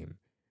 3rd game,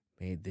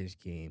 made this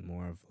game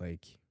more of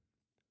like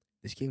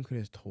this game could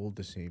have told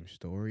the same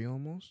story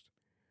almost,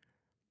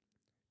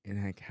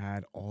 and like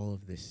had all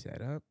of this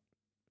setup,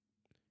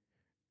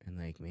 and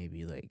like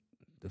maybe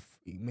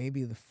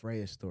the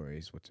Freya story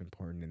is what's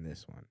important in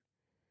this one,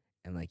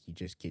 and like you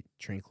just get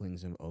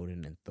trinklings of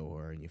Odin and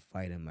Thor, and you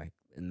fight him like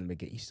in the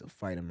beginning. You still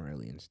fight him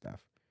early and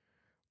stuff,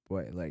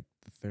 but like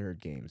the 3rd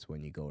game's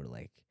when you go to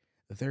like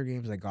the 3rd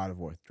game's like God of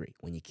War 3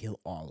 when you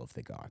kill all of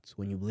the gods,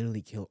 when you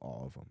literally kill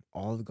all of them,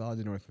 all the gods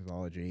in Norse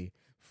mythology,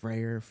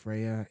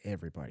 Freya,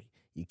 everybody,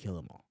 you kill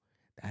them all.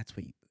 That's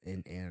what you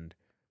and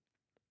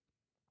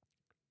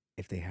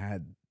if they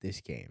had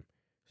this game,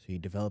 so you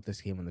develop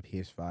this game on the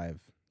PS5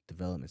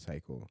 development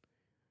cycle,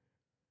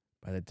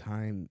 by the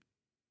time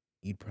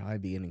you'd probably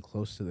be getting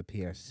close to the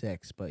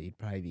PS6, but you'd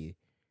probably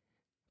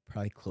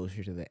be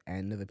closer to the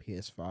end of the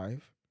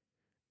PS5.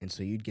 And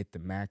so you'd get the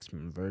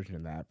maximum version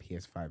of that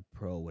PS5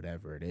 Pro,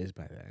 whatever it is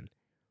by then.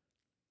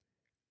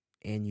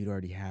 And you'd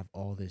already have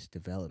all this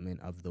development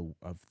of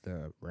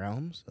the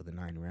realms, of the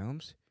 9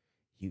 realms.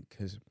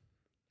 Because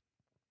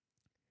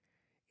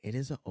it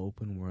is an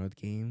open world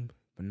game,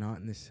 but not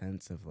in the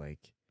sense of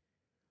like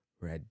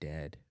Red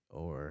Dead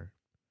or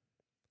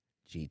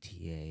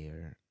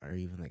GTA or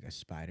even like a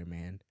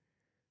Spider-Man.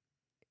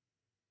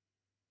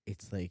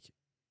 It's like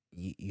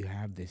you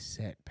have this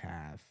set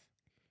path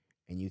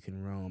and you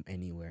can roam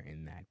anywhere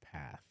in that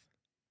path.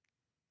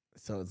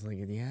 So it's like,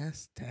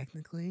 yes,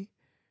 technically.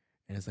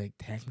 And it's like,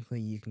 technically,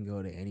 you can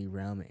go to any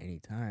realm at any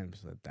time.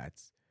 So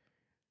that's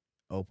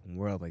open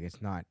world. Like,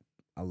 it's not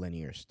a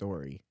linear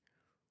story.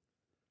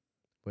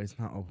 But it's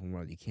not open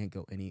world. You can't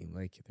go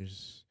like,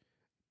 there's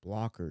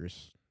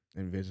blockers,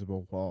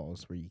 invisible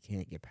walls where you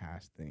can't get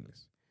past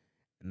things.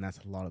 And that's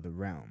a lot of the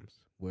realms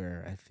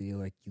where I feel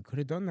like you could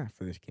have done that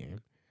for this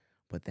game.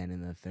 But then in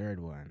the 3rd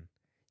one,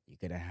 you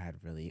could have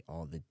had really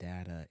all the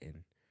data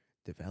and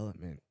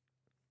development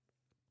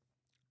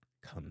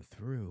come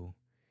through,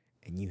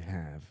 and you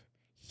have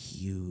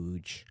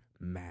huge,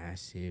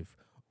 massive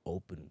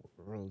open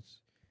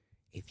worlds.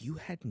 If you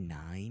had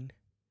nine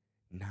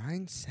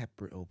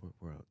separate open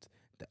worlds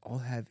that all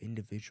have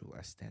individual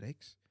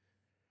aesthetics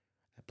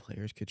that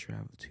players could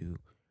travel to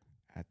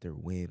at their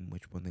whim,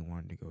 which one they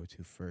wanted to go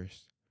to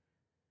first.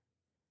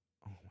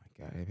 Oh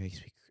my god, it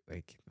makes me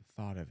like the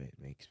thought of it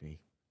makes me.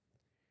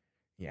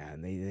 Yeah,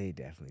 and they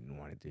definitely didn't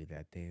want to do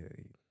that.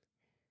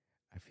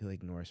 I feel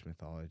like Norse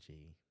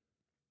mythology.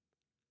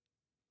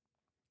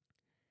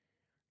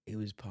 It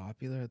was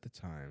popular at the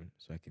time,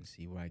 so I can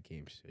see why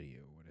Game Studio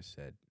would have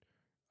said,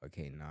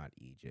 okay, not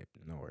Egypt,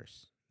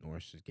 Norse.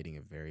 Norse is getting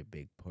a very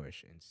big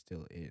push and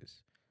still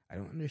is. I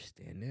don't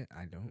understand it.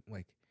 I don't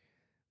like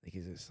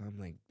is it some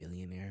like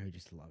billionaire who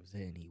just loves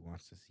it and he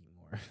wants to see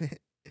more of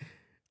it?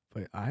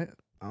 But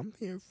I'm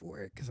here for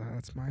it cuz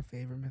that's my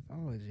favorite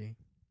mythology.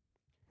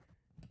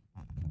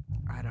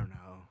 I don't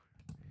know.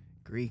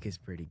 Greek is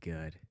pretty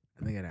good.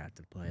 I think I'd have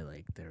to play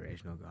like the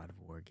original God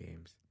of War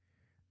games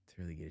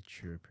to really get a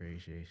true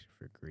appreciation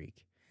for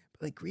Greek.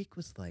 But like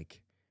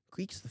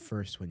Greek's the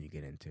first one you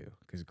get into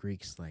because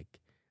Greek's like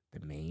the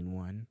main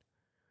one.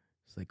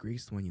 It's like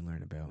Greece, the one you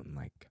learn about in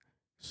like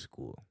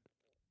school.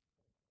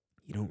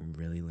 You don't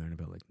really learn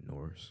about like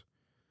Norse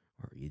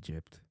or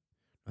Egypt.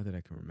 Not that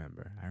I can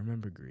remember. I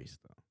remember Greece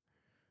though.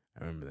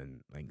 I remember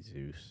then like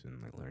Zeus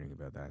and like learning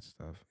about that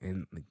stuff,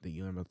 and like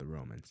you learn about the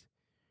Romans,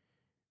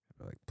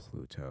 about like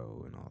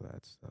Pluto and all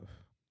that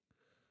stuff.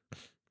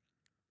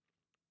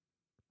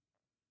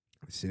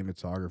 The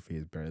cinematography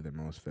is better than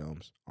most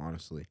films.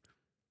 Honestly,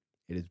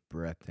 it is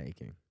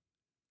breathtaking.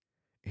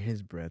 It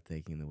is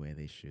breathtaking the way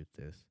they shoot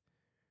this.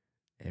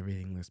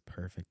 Everything looks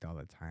perfect all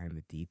the time.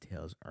 The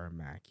details are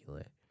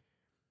immaculate.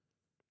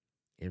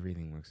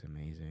 Everything looks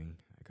amazing.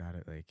 I got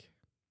it like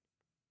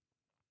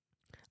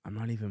I'm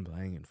not even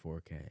playing in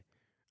 4K.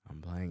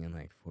 I'm playing in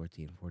like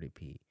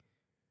 1440p,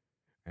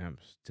 and I'm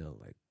still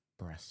like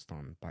pressed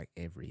on by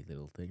every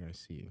little thing I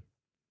see.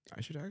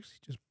 I should actually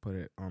just put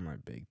it on my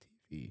big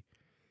TV,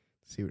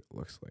 see what it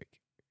looks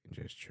like, and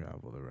just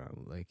travel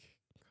around like,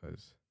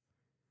 cause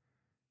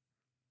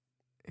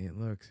it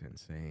looks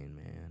insane,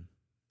 man.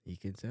 You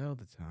can tell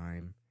the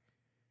time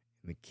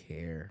and the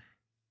care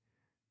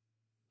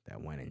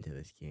that went into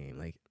this game.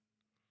 Like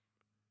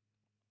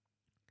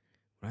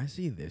when I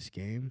see this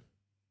game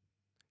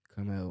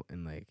come out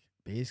and like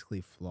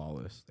basically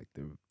flawless, like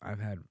I've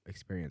had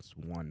experienced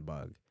one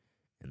bug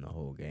in the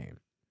whole game.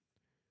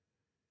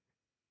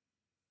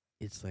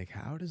 It's like,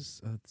 how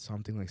does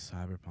something like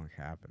Cyberpunk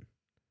happen?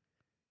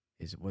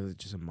 Was it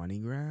just a money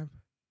grab?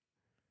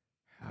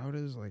 How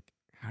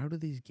do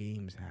these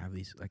games have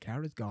these, like,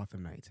 how does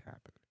Gotham Knights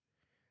happen?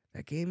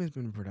 That game has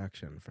been in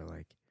production for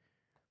like,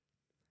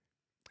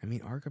 I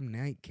mean, Arkham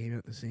Knight came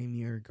out the same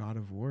year God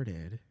of War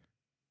did.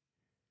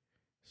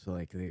 So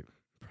like they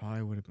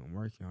probably would have been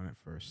working on it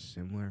for a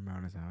similar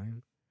amount of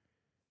time.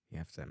 You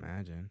have to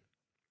imagine.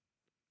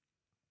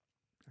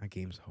 That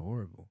game's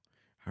horrible.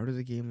 How does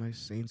a game like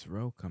Saints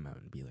Row come out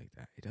and be like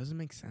that? It doesn't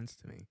make sense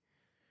to me.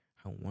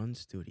 How one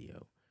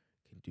studio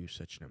can do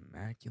such an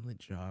immaculate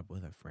job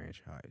with a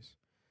franchise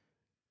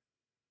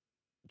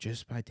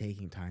just by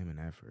taking time and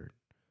effort,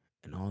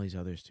 and all these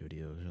other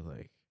studios are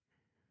like,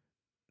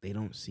 they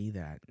don't see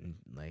that and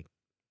like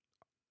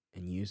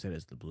and use that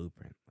as the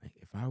blueprint. Like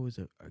if I was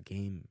a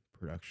game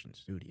production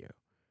studio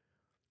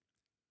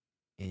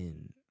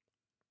and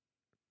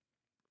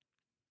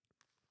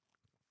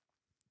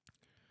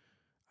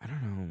I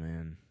don't know,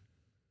 man.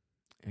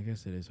 I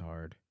guess it is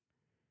hard.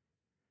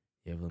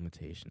 You have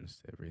limitations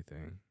to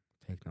everything.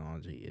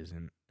 Technology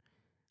isn't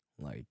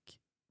like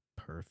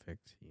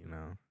perfect, you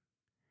know.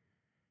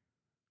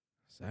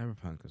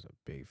 Cyberpunk was a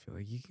big feel.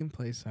 Like you can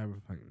play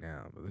Cyberpunk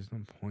now, but there's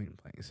no point in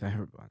playing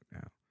Cyberpunk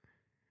now.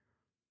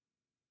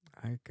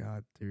 I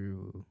got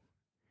through.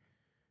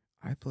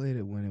 I played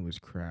it when it was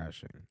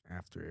crashing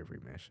after every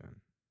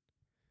mission,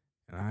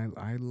 and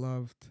I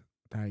loved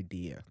the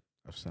idea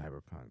of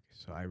Cyberpunk,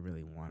 so I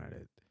really wanted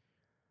it.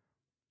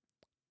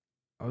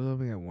 I was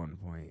hoping at one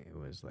point it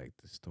was like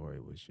the story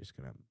was just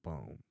gonna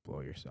boom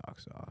blow your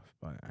socks off,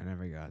 but I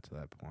never got to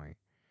that point.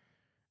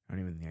 I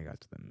don't even think I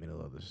got to the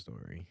middle of the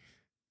story.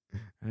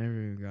 I never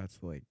even got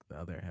to like the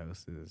other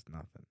houses.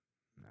 Nothing,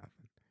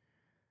 nothing.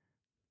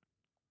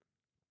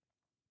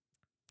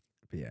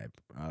 But yeah,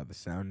 the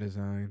sound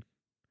design,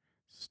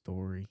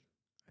 story,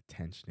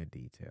 attention to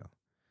detail,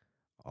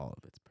 all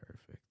of it's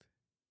perfect.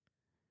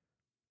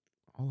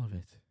 All of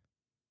it.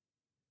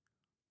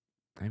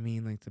 I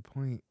mean, like the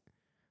point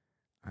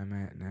I'm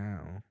at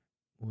now,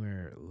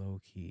 where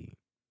Loki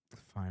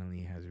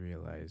finally has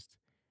realized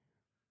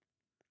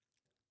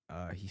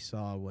he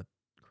saw what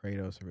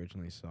Kratos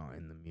originally saw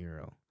in the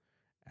mural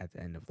at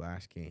the end of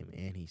last game,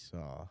 and he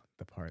saw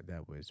the part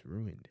that was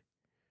ruined.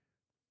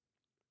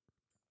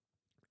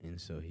 And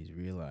so he's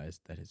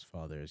realized that his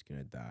father is going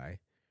to die,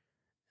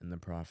 and the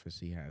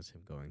prophecy has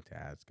him going to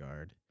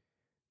Asgard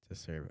to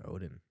serve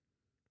Odin.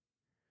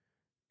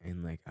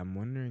 And like I'm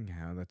wondering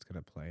how that's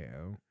going to play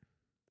out,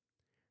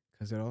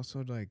 cuz it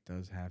also like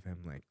does have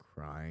him like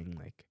crying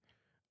like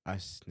a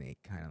snake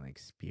kind of like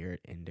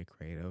spirit into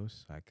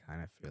Kratos. So I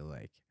kind of feel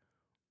like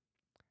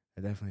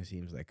it definitely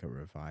seems like a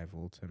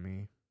revival to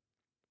me.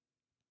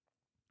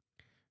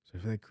 So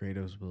I feel like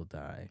Kratos will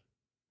die.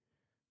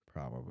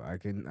 Probably. I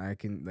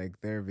can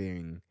like they're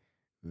being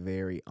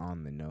very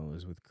on the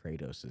nose with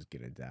Kratos is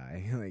gonna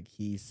die. Like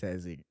he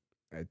says it,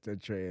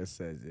 Atreus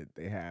says it.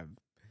 They have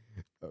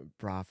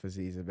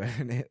prophecies about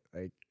it.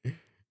 Like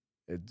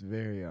it's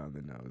very on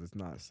the nose. It's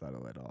not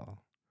subtle at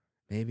all.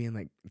 Maybe in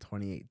like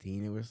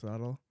 2018 it was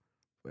subtle,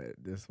 but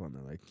this one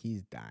they're like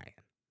he's dying.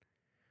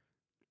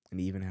 And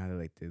even how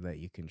they let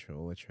you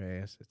control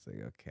Atreus, it's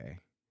like okay,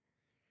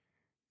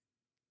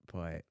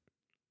 but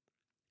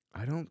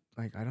I don't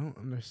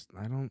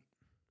understand.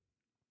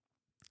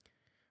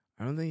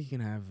 I don't think you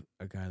can have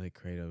a guy like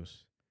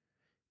Kratos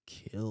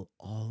kill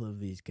all of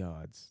these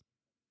gods.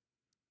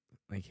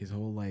 Like his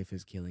whole life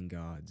is killing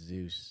gods,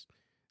 Zeus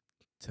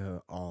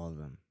to all of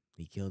them.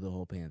 He killed the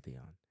whole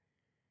pantheon.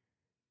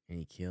 And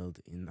he killed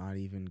not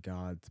even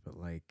gods, but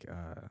like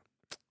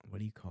what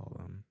do you call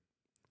them?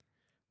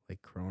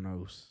 Like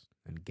Kronos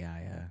and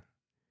Gaia.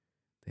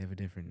 They have a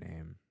different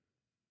name.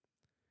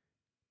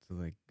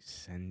 the like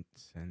sent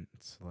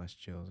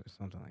celestials or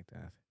something like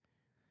that.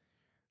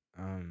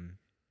 Um,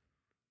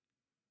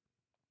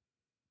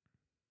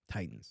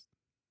 Titans.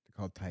 They're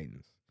called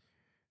Titans.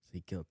 So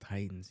he killed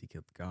Titans. He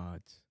killed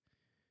gods.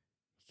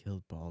 He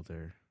killed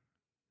Balder,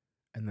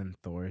 and then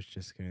Thor is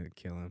just gonna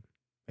kill him.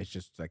 It's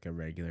just like a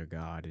regular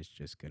god is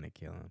just gonna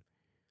kill him.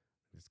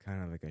 It's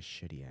kind of like a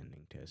shitty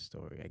ending to his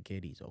story. I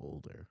get he's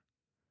older,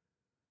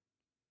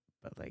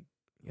 but like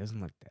he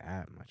doesn't look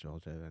that much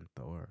older than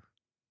Thor.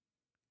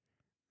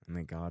 And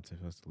the gods are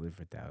supposed to live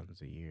for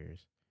thousands of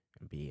years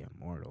and be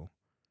immortal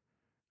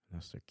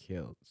unless they're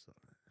killed. So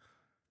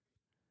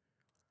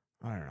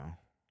I don't know.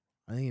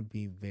 I think it'd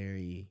be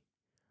very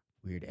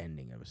weird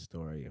ending of a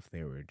story if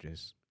they were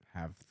just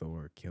have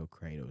Thor kill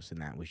Kratos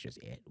and that was just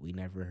it. We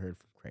never heard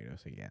from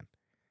Kratos again.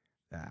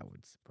 That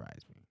would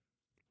surprise me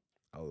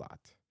a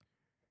lot.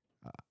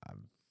 A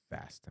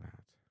vast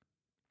amount.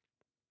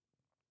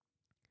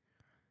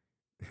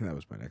 That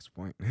was my next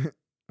point.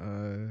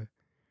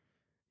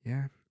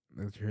 Yeah,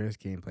 the Atreus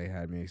gameplay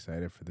had me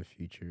excited for the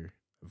future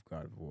of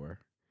God of War.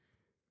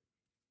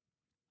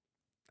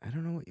 I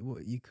don't know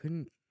what you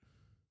couldn't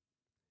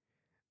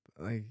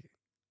like.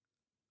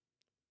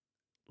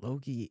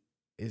 Loki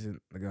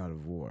isn't the God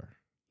of War.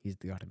 He's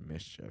the God of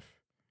mischief.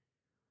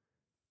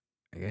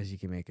 I guess you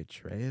can make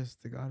Atreus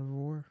the God of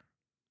War,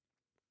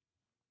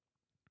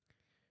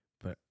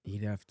 but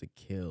he'd have to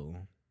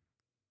kill.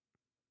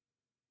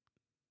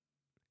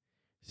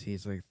 See,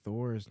 it's like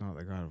Thor is not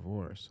the God of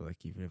War, so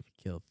like even if you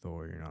kill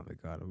Thor, you're not the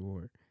God of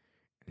War,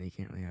 and you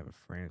can't really have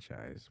a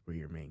franchise where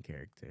your main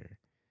character.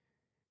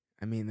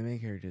 I mean, the main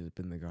character has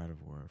been the God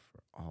of War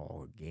for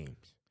all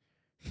games,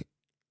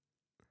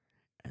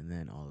 and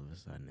then all of a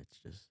sudden it's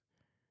just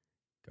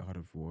God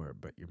of War,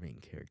 but your main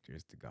character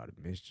is the God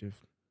of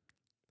mischief.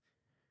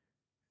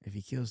 If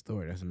he kills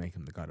Thor, it doesn't make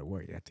him the God of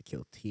War. You have to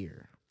kill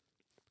Tyr.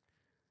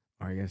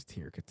 Or I guess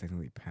Tyr could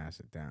technically pass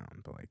it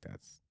down, but like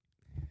that's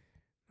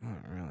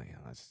not really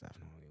how that stuff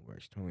normally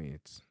works. Normally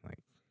it's like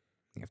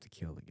you have to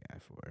kill the guy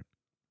for it.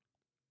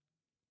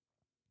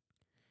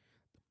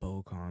 The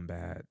bow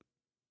combat.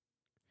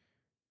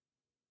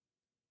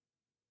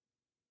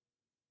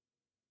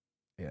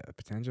 Yeah, the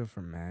potential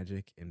for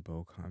magic in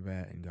bow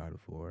combat in God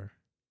of War.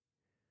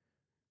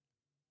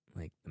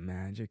 Like the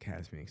magic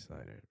has me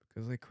excited.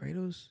 Because like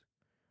Kratos,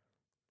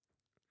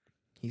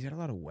 he's got a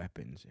lot of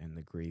weapons in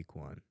the Greek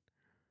one.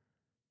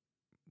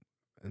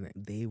 And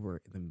the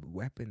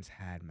weapons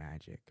had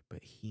magic,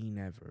 but he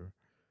never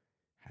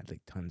had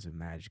like tons of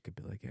magic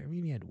ability. I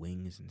mean, he had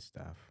wings and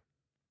stuff,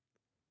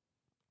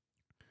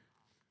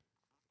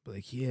 but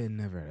like he had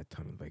never had a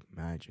ton of like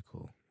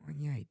magical. Well,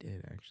 yeah, he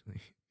did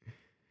actually.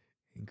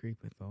 In Greek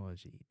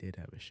mythology, he did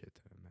have a shit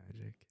ton of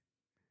magic.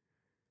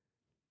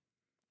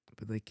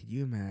 But like, could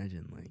you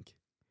imagine like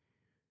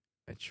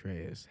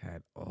Atreus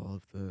had all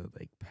of the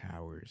like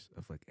powers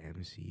of like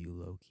MCU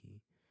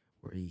Loki,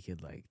 where he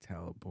could like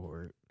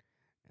teleport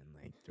and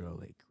like throw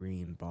like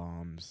green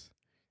bombs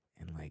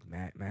and like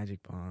magic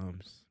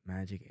bombs,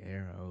 magic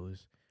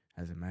arrows,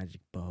 has a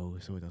magic bow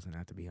so it doesn't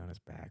have to be on his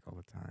back all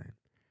the time.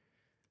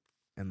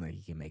 And like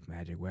he can make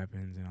magic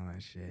weapons and all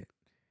that shit.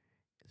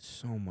 There's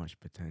so much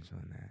potential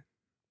in that.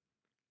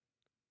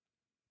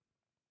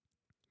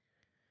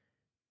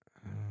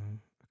 I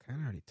kind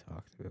of already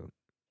talked about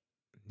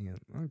Neil.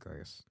 I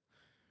guess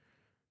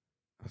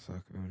I'll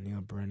talk about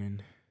Neil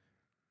Brennan.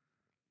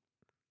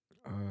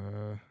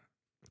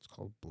 It's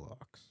called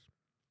Blocks.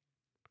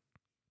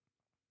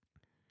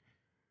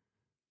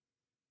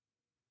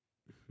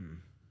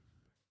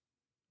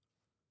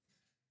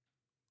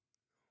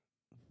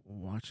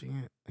 Watching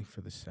it like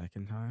for the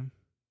second time,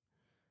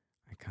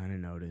 I kind of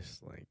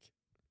noticed like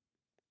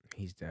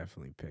he's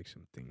definitely picked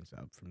some things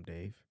up from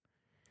Dave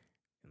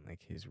and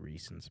like his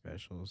recent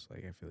specials.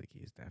 Like I feel like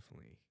he's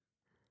definitely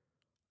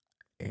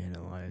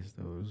analyzed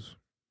those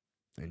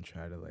and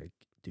try to like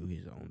do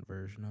his own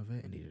version of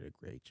it, and he did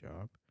a great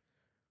job.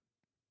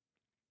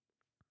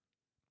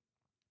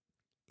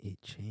 It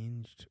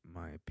changed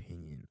my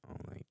opinion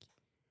on like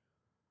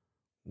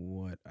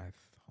what I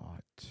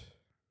thought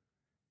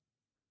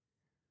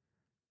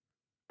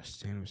a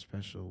stand-up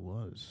special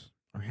was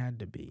or had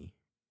to be.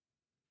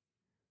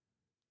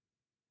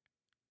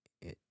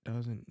 It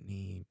doesn't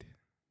need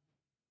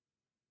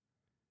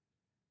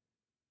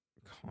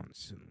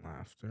constant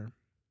laughter.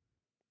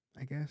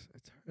 I guess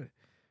it's hard.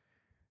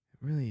 It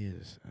really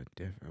is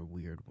a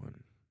weird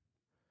one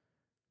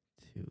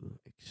to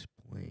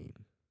explain.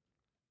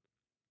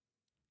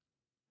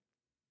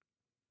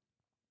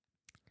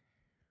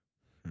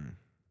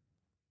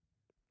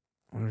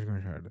 I'm just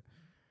gonna try to.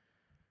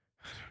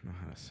 I don't know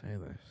how to say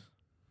this.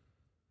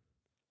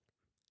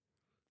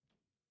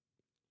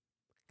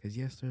 Because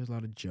yes, there's a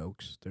lot of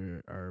jokes.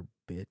 There are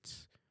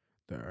bits.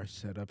 There are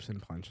setups and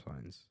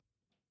punchlines.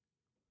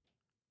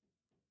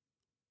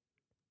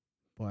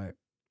 But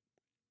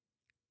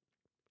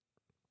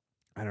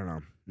I don't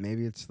know.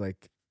 Maybe it's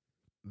like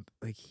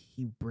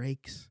he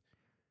breaks.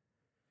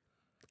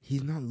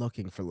 He's not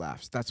looking for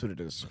laughs. That's what it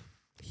is.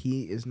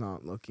 He is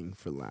not looking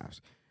for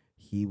laughs.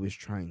 he was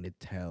trying to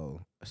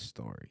tell a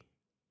story.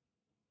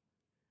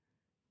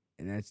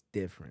 And that's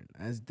different.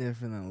 That's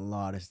different than a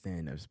lot of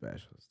stand up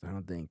specials. I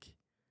don't think.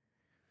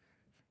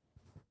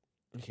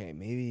 Okay,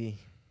 maybe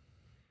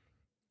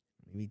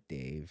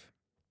Dave.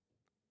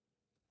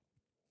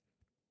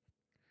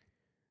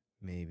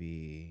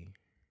 Maybe.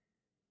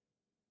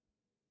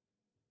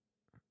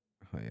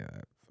 Oh, yeah,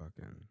 that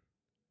fucking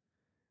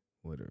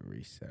would have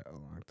reset a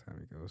long time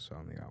ago, so I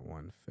only got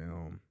one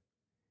film.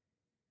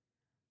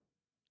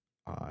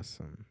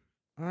 Awesome.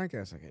 I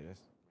guess I could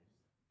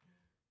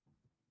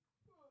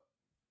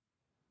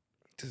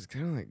just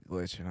kind of like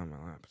glitching on my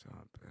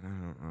laptop, and I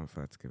don't know if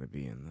that's gonna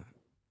be in the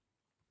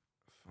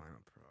final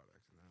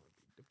product, and that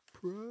would be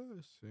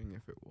depressing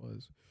if it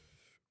was.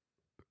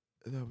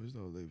 That was the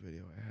only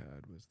video I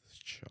had, was this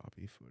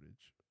choppy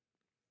footage.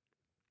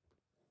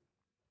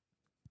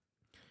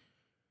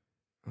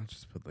 I'll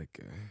just put like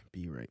a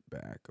be right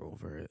back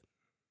over it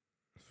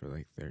for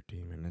like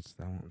 13 minutes.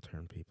 That won't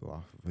turn people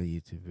off of a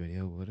YouTube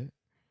video, would it?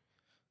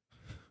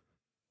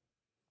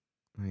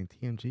 I mean,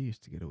 TMG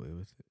used to get away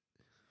with it.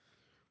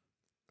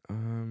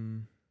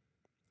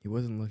 He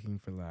wasn't looking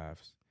for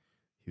laughs.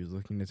 He was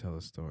looking to tell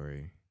a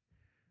story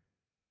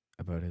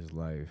about his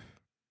life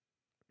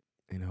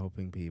and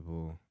hoping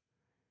people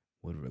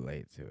would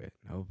relate to it,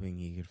 hoping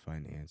he could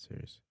find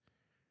answers,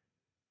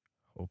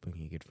 hoping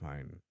he could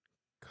find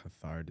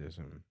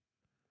cathartism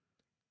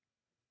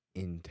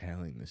in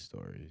telling the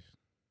stories,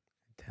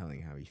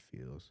 telling how he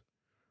feels.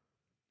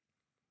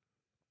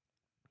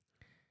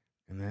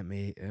 And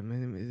it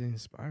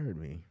inspired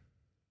me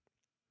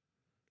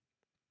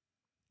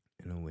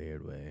in a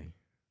weird way.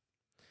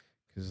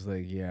 Because,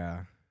 like,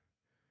 yeah,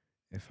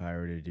 if I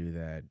were to do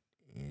that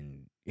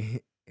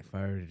if I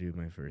were to do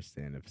my first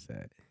stand-up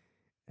set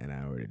and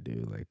I were to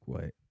do, like,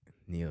 what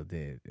Neil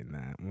did in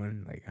that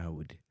one, like, I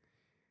would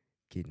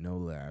get no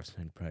laughs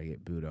and I'd probably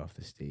get booed off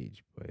the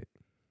stage. But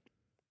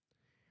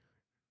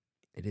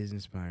it is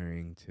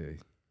inspiring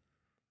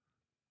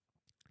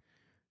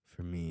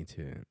for me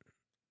to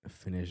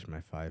finish my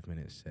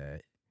 5-minute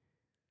set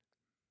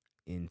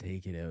and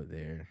take it out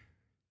there,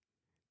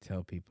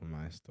 tell people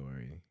my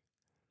story.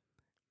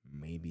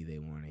 Maybe they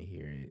want to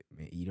hear it.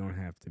 You don't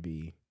have to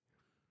be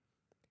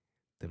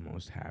the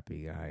most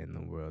happy guy in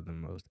the world, the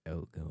most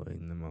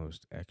outgoing, the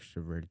most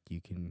extrovert.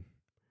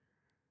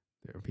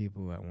 There are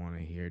people that want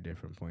to hear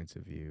different points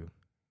of view.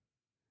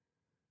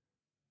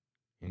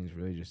 And it's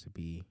really just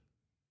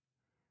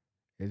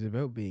it's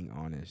about being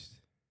honest.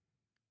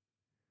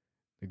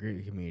 The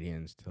great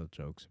comedians tell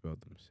jokes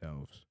about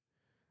themselves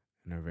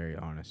and are very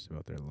honest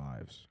about their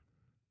lives.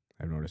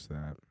 I've noticed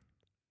that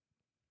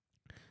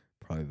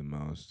probably the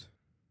most.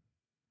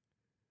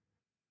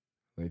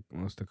 Like,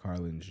 most of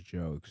Carlin's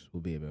jokes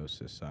will be about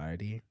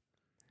society,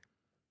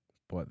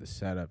 but the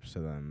setups to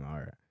them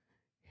are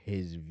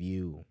his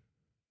view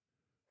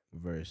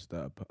versus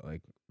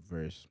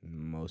versus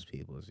most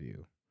people's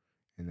view.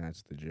 And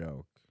that's the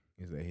joke,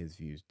 is that his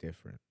view is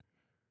different.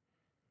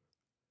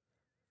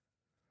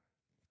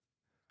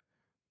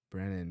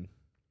 Brennan,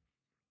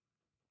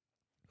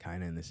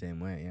 kind of in the same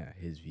way, yeah,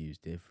 his view's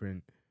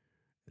different,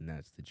 and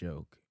that's the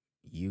joke.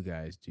 You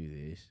guys do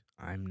this.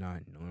 I'm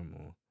not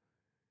normal.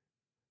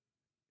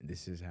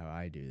 This is how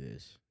I do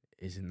this.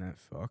 Isn't that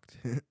fucked?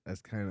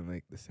 That's kind of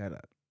like the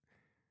setup.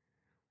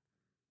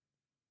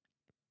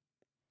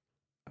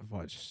 I've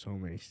watched so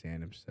many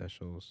stand-up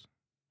specials.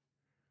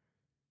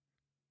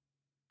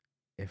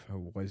 If I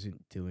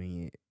wasn't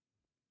doing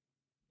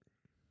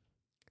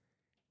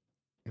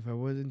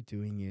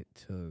it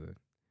to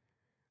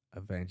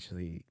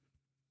eventually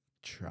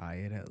try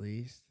it at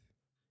least,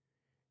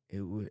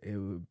 it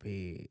would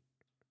be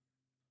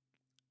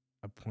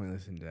a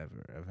pointless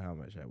endeavor of how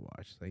much I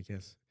watched. I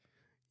guess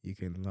you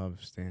can love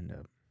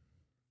stand-up,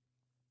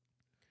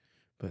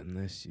 but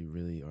unless you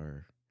really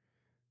are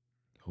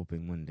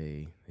hoping one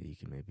day that you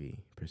can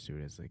maybe pursue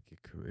it as like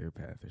a career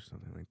path or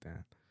something like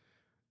that,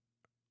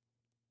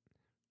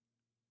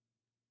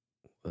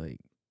 like,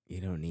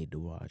 you don't need to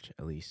watch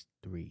at least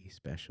 3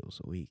 specials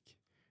a week.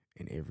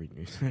 And every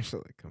new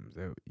special that comes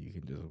out, you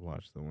can just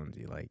watch the ones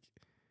you like.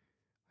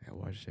 I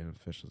watch stand-up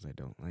specials I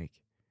don't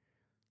like.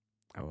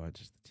 I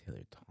watched the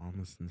Taylor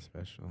Tomlinson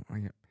special.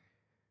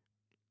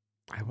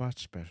 I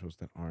watch specials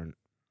that aren't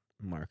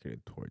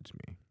marketed towards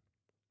me.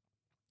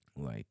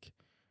 Like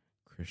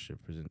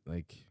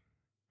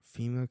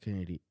female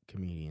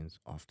comedians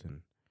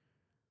often,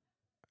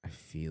 I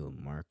feel,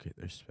 market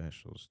their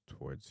specials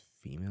towards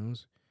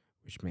females,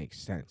 which makes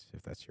sense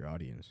if that's your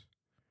audience.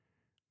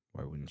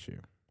 Why wouldn't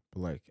you? But,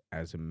 like,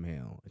 as a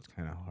male, it's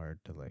kind of hard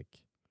to, like,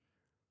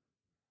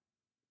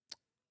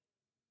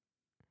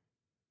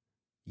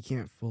 you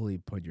can't fully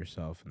put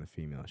yourself in the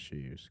female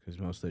shoes, because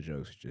most of the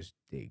jokes are just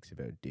digs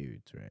about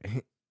dudes,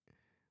 right?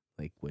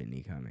 Like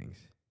Whitney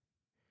Cummings.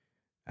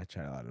 I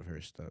tried a lot of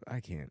her stuff. I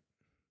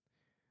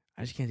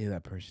just can't do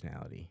that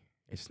personality.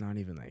 It's not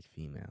even, like,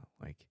 female.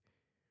 Like,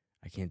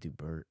 I can't do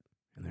Bert,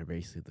 and they're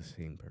basically the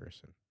same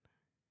person.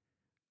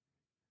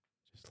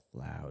 Just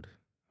loud,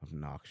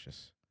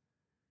 obnoxious.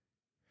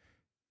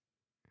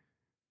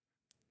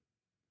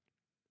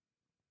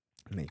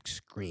 like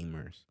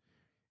screamers,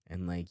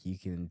 and like you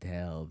can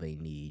tell they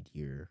need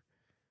your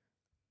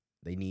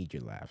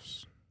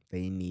laughs.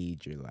 They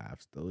need your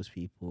laughs. Those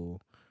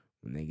people,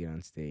 when they get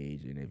on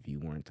stage, and if you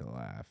weren't to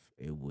laugh,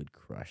 it would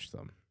crush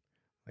them.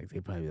 Like they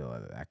probably be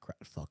like, that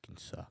crap fucking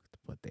sucked,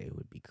 but they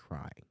would be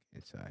crying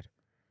inside.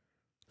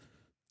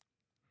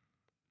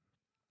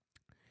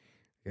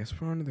 Guess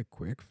we're on to the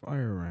quick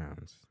fire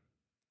rounds.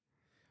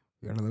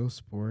 We got a little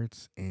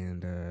sports,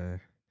 and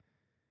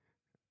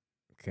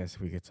guess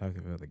we could talk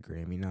about the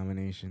Grammy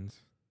nominations.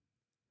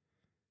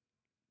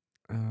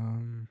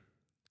 Um,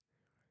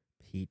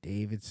 Pete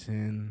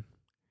Davidson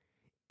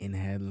in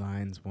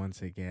headlines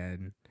once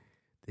again.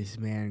 This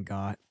man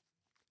got.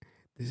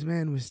 This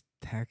man was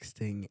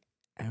texting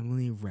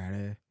Emily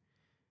Ratajkowski.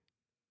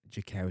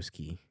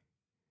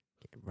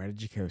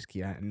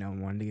 Ratajkowski. I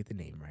wanted to get the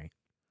name right.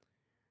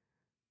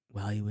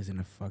 While he was in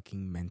a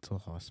fucking mental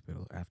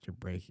hospital after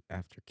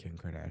Kim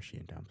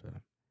Kardashian dumped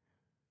him.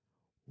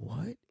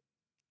 What?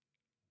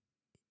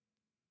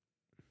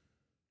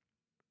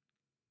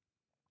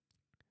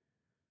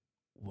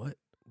 What?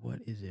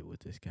 What is it with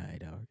this guy,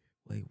 dog?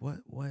 Like what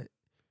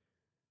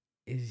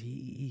is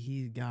he?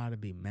 He's gotta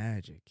be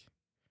magic.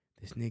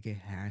 This nigga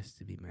has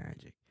to be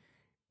magic.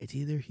 It's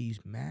either he's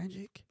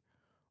magic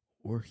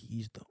or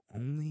he's the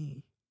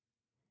only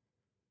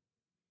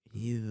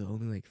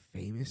like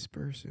famous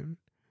person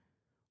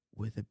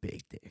with a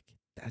big dick.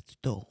 That's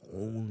the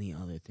only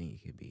other thing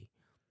it could be.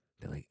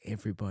 That like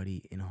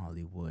everybody in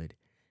Hollywood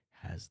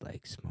has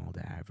like small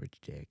to average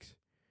dicks.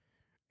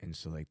 And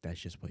so like that's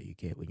just what you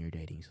get when you're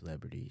dating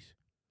celebrities.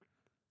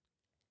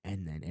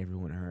 And then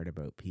everyone heard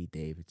about Pete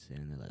Davidson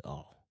and they're like,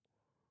 oh.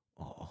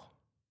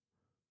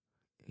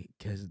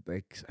 Because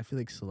like I feel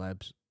like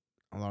celebs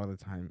a lot of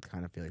the time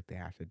kind of feel like they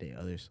have to date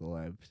other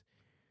celebs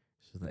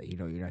so that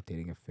you're not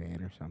dating a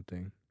fan or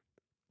something.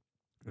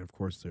 And of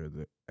course there are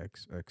the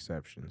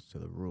exceptions to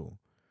the rule.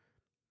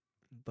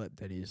 But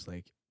that is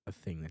like a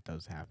thing that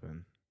does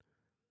happen.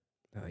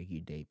 That like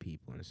you date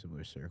people in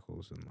similar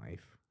circles in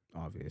life,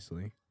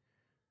 obviously,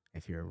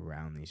 if you're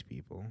around these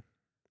people.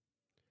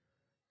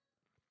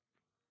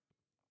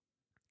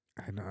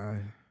 And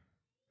I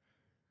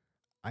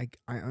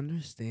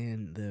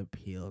understand the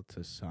appeal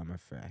to some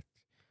effect.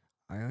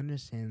 I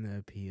understand the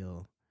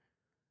appeal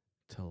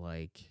to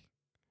like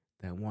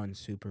that one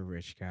super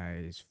rich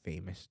guy's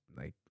famous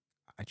like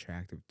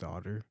attractive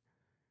daughter.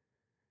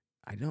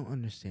 I don't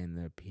understand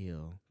the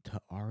appeal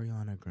to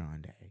Ariana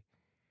Grande,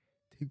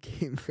 to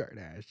Kim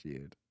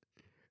Kardashian,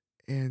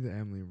 and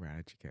Emily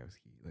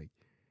Ratajkowski. Like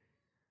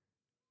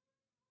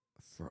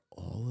for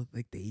all of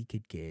like they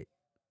could get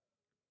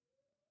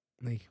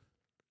like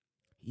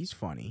he's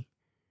funny.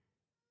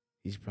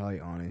 He's probably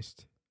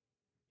honest.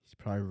 He's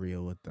probably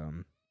real with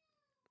them.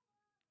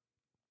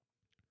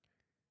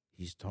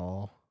 He's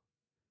tall.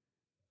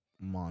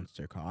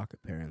 Monster cock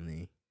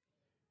apparently.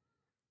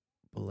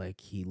 But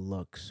like he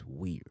looks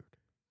weird.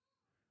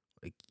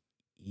 Like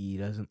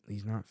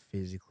he's not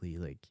physically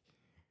like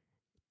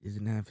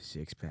doesn't have a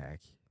six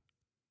pack.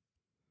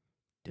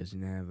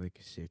 Doesn't have like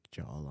a sick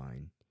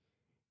jawline.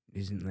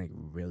 Isn't like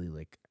really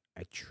like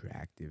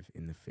attractive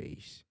in the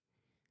face.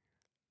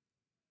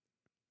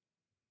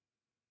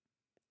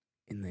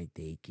 And like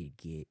they could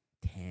get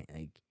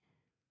like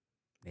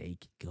they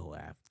could go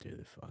after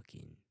the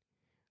fucking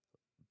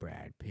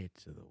Brad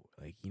Pitts of the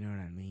like you know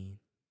what I mean?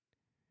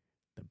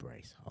 The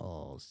Bryce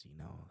Halls,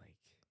 like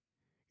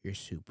your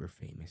super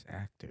famous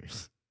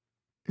actors.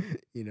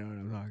 You know what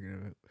I'm talking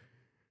about?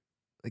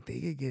 Like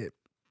they could get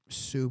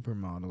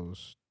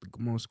supermodels, the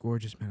most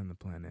gorgeous men on the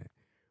planet,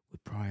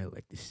 with probably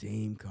like the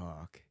same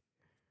cock.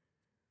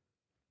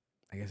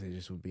 I guess it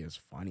just would be as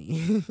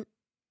funny.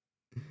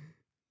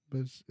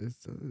 But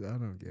it's I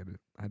don't get it.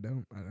 I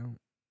don't.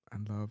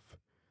 I'd love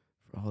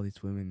for all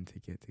these women to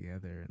get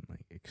together and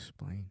like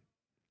explain,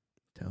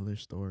 tell their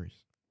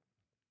stories.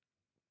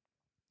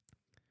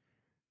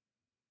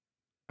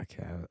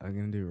 Okay, I'm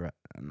gonna do.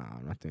 No,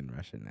 I'm not doing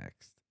Russia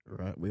next.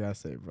 We gotta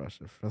save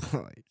Russia for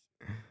like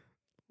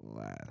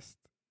last.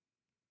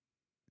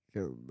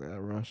 Cause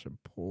that Russia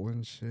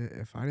Poland shit.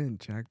 If I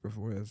didn't check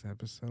before this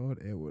episode,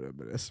 it would have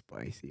been a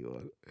spicy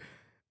one.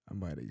 I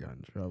might have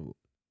gotten in trouble.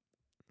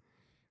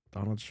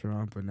 Donald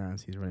Trump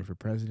announced he's running for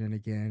president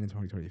again in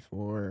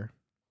 2024.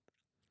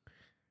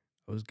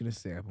 I was gonna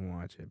stay up and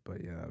watch it,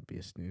 but yeah, it'd be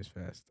a snooze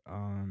fest.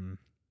 I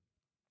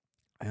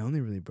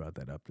only really brought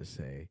that up to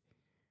say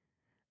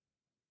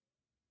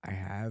I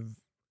have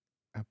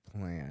a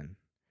plan.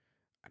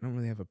 I don't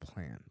really have a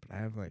plan, but I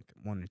have like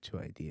one or two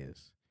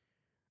ideas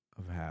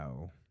of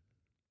how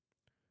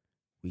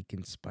we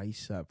can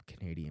spice up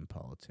Canadian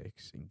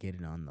politics and get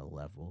it on the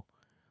level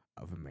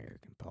of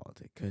American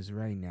politics. Because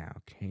right now,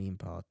 Canadian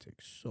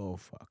politics so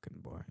fucking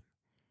boring.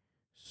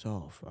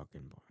 So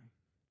fucking boring.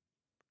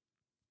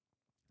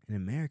 And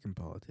American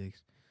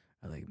politics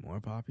are like more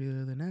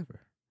popular than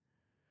ever.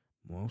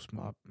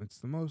 It's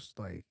the most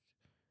like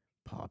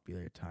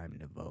popular time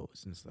to vote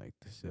since like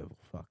the Civil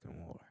fucking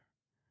War.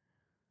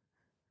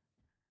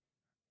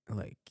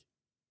 Like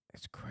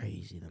it's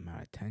crazy the amount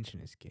of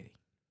attention it's getting.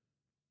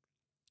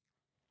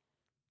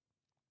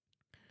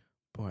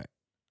 But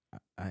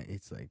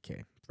it's like,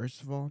 okay,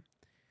 first of all,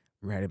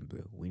 red and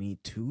blue. We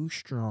need two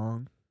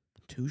strong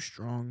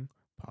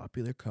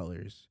popular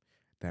colors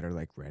that are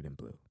like red and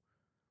blue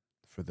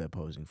for the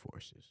opposing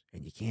forces.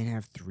 And you can't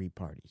have three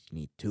parties. You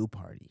need two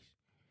parties.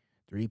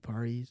 Three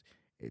parties,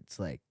 it's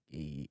like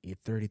a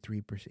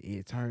 33%.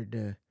 It's hard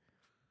to.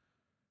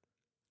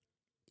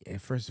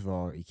 First of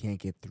all, you can't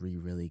get three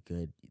really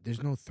good.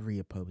 There's no three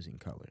opposing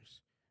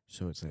colors.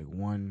 So it's like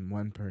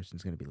one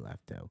person's going to be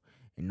left out.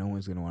 And no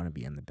one's going to want to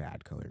be in the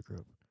bad color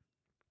group.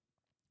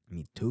 You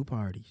need two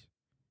parties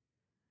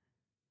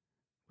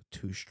with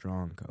two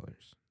strong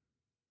colors,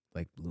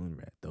 like blue and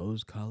red.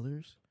 Those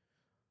colors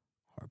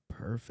are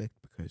perfect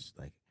because,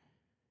 like,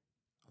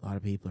 a lot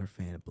of people are a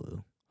fan of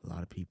blue, a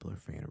lot of people are a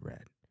fan of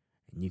red,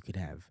 and you could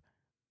have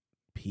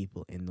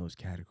people in those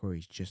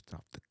categories just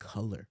off the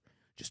color.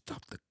 Just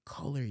off the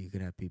color, you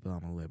could have people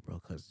I'm a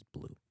liberal because it's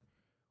blue.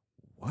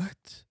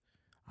 What?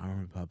 I'm a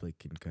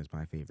Republican because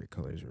my favorite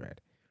color is red.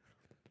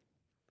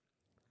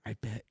 I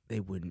bet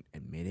they wouldn't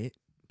admit it,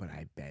 but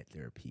I bet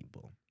there are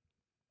people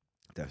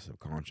that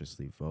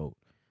subconsciously vote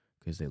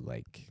because they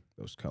like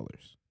those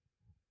colors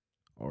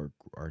or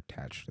are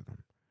attached to them.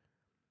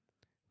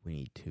 We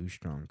need two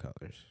strong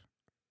colors.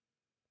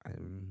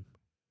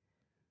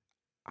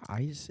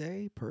 I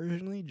say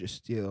personally, just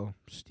steal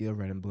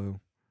red and blue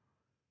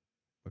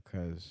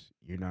because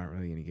you're not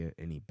really gonna get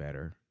any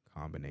better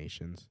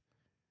combinations.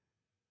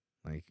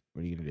 Like,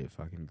 what are you gonna do?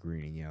 Fucking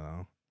green and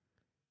yellow.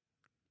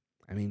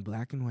 I mean,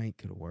 black and white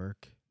could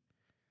work,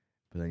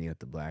 but then you got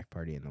the black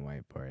party and the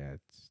white party.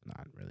 That's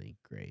not really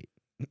great.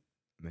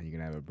 Then you're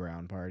gonna have a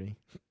brown party.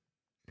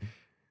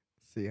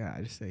 So yeah,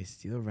 I just say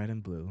steal red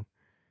and blue.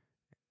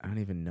 I don't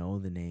even know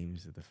the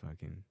names of the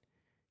fucking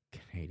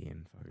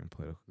Canadian fucking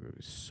political group.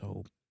 It's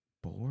so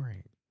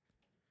boring.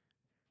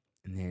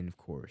 And then of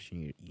course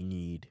you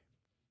need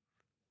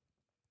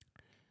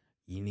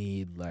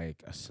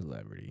like a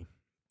celebrity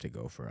to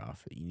go for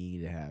office. You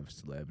need to have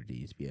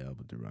celebrities be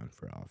able to run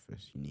for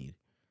office. You need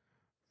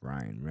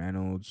Ryan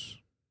Reynolds,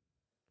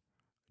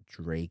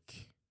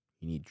 Drake.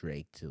 You need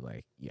Drake to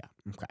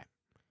okay.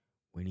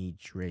 We need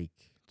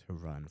Drake to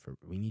run for.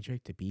 We need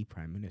Drake to be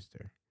prime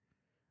minister.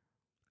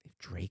 If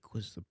Drake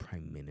was the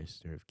prime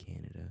minister of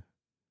Canada,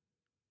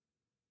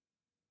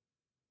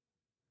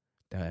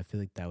 that I feel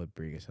like that would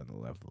bring us on the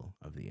level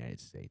of the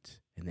United States.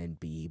 And then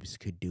Biebs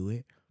could do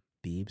it.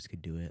 Biebs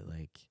could do it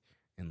like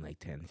in like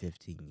 10,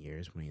 15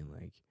 years when he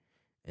like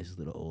is a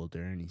little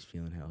older and he's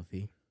feeling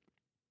healthy.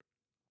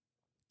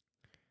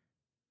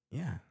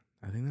 Yeah,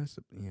 I think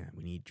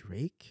we need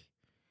Drake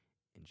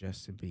and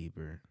Justin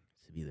Bieber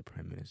to be the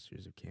prime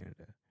ministers of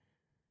Canada.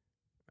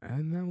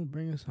 And that will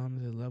bring us on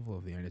to the level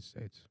of the United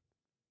States.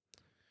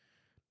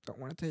 Don't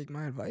want to take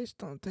my advice?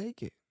 Don't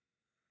take it.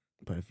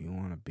 But if you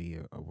want to be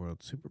a world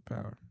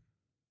superpower,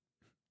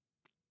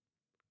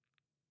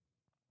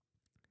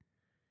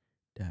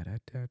 da da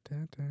da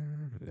da da,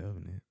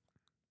 loving it.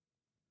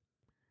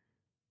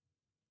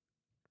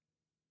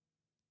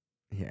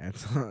 Yeah,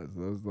 that's the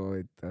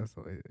only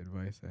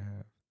advice I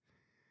have.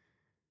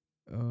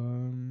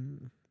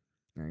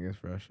 I guess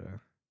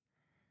Russia.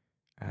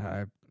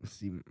 I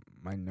see.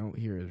 My note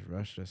here is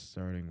Russia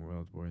starting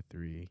World War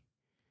III,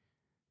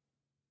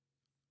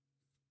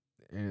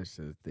 and it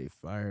says they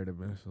fired a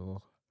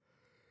missile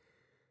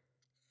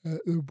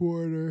at the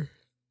border.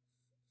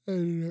 I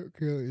ended up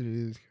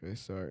killing.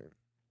 Sorry.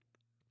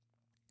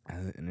 I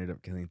ended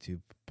up killing two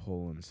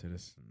Poland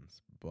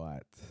citizens,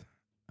 but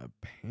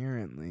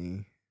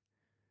apparently,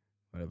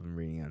 what I've been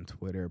reading on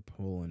Twitter,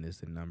 Poland is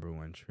the number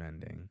one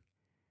trending.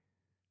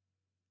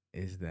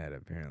 Is that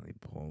apparently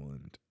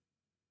Poland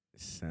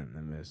sent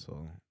the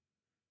missile,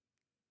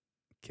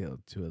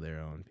 killed two of their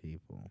own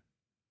people.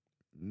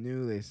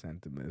 Knew they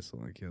sent the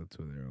missile and killed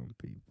two of their own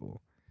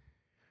people,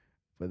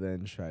 but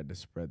then tried to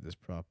spread this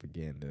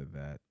propaganda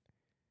that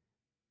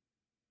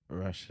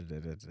Russia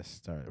did it to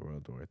start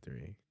World War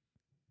III.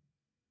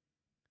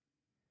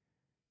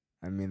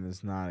 I mean,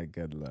 it's not a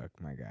good look,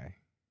 my guy.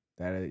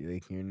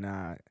 You're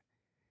not.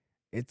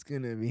 It's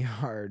gonna be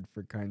hard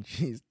for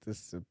countries to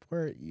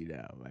support you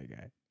now, my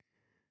guy.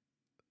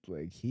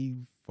 Like, he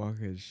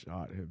fucking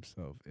shot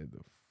himself in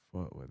the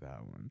foot with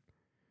that one.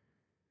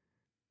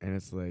 And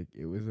it's like,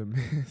 it was a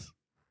miss.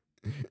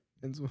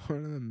 It's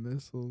one of the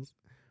missiles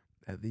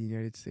that the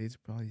United States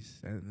probably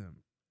sent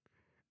them.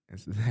 And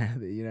so that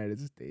the United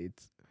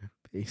States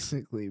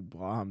basically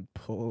bombed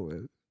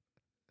Poland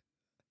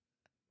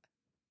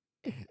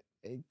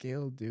and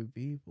killed two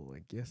people.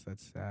 I guess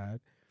that's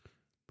sad.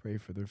 Pray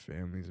for their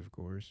families, of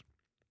course.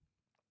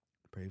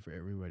 Pray for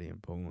everybody in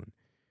Poland.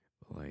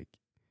 But, like,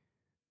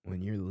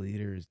 when your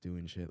leader is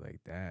doing shit like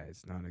that,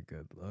 it's not a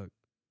good look.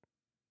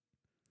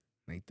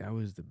 Like, that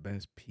was the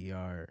best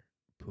PR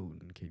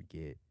Putin could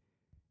get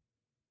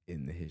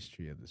in the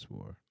history of this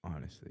war,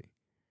 honestly.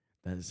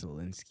 That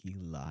Zelensky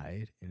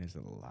lied and is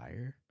a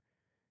liar.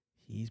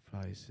 He's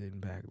probably sitting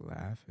back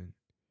laughing.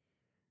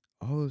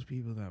 All those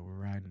people that were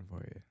riding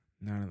for you,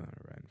 none of them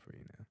are riding for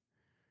you now.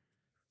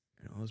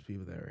 And all those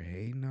people that are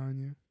hating on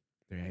you,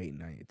 they're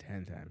hating on you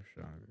 10 times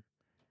stronger.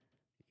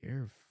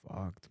 you're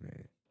fucked,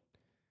 man.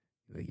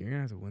 Like you're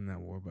gonna have to win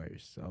that war by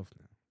yourself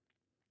now.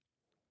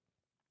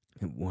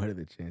 And what are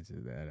the chances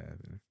of that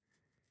happening?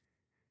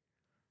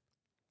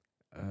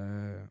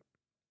 Uh,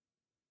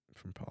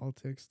 from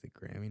politics to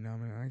Grammy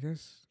nominee, I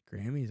guess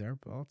Grammys are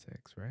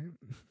politics, right?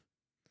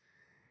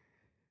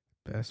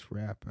 Best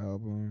rap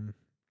album.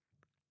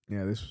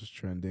 Yeah, this was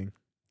trending.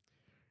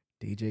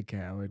 DJ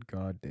Khaled,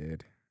 God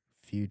Did.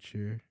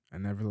 Future, I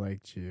Never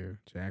Liked You.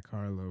 Jack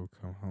Harlow,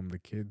 Come Home, The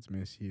Kids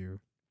Miss You.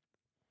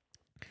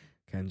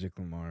 Kendrick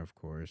Lamar, of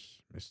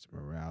course. Mr.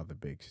 Morale, The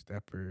Big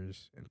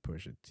Steppers, and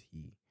Pusha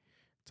T.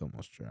 It's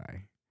Almost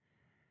Dry.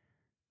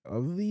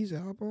 Of these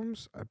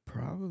albums, I'd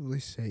probably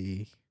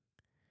say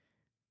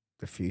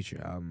the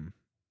Future album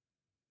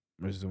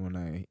was the one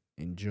I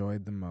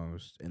enjoyed the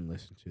most and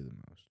listened to the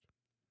most.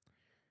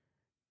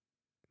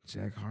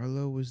 Jack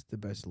Harlow was the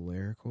best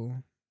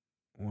lyrical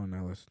one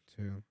I listened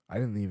to. I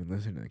didn't even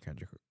listen to the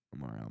Kendrick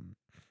Lamar album.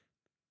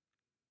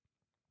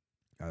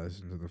 I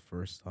listened to the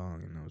first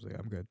song and I was like,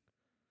 I'm good.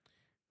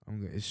 I'm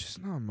good. It's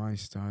just not my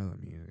style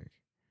of music.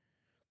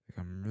 Like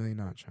I'm really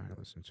not trying to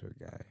listen to a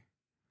guy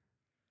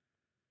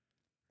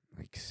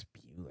like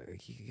spew.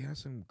 Like he has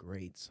some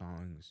great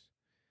songs,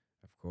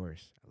 of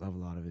course. I love a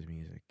lot of his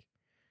music.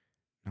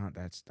 Not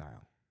that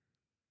style.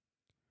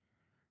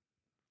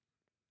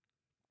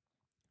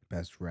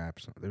 Best rap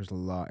song. There's a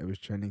lot. It was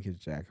trending because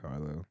Jack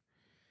Harlow.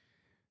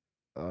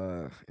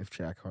 If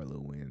Jack Harlow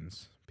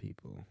wins,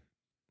 people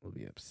will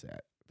be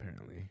upset.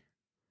 Apparently.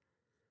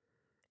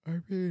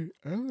 I mean,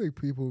 I don't think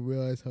people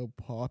realize how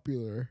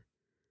popular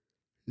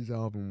his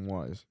album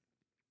was.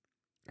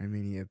 I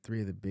mean, he had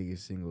 3 of the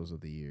biggest singles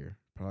of the year.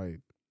 Probably.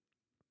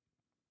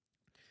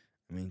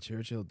 I mean,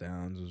 Churchill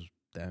Downs was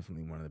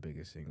definitely one of the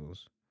biggest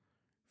singles.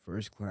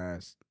 First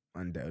Class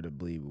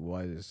undoubtedly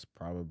was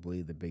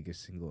probably the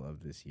biggest single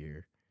of this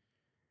year.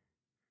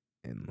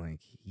 And like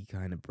he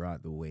kind of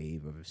brought the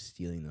wave of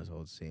stealing those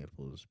old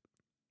samples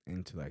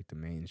into like the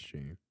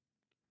mainstream.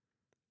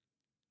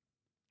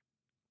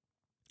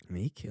 I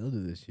mean, he killed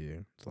it this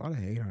year. It's a lot of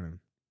hate on him.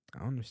 I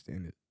don't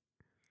understand it.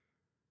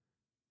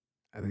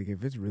 I think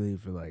if it's really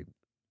for like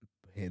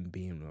him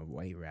being a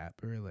white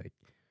rapper, like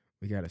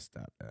we gotta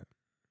stop that.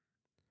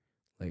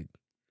 Like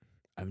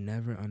I've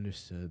never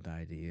understood the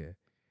idea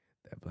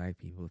that black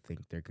people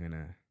think they're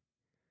gonna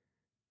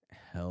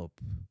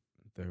help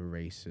the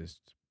racist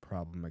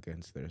problem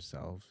against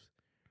themselves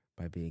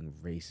by being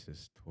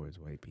racist towards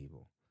white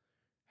people.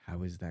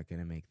 How is that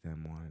gonna make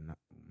them want to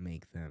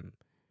make them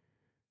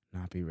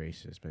not be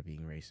racist by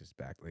being racist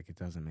back? Like it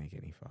doesn't make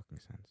any fucking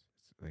sense.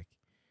 It's like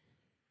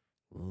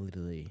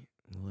literally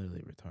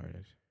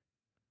retarded.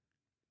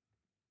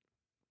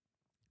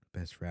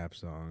 Best rap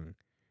song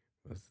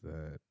was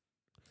the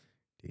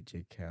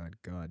DJ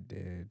Khaled God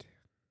Did.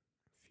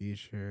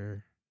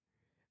 Future,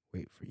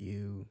 Wait for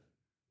You.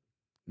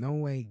 No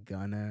Way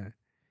Gonna,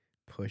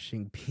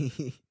 Pushing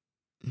P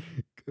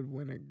could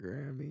win a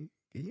Grammy.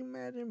 Can you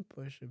imagine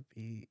Pushing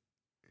P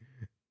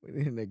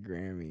winning a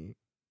Grammy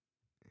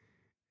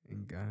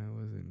and Gunna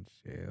was in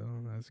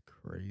jail? That's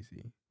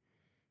crazy.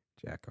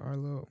 Jack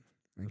Harlow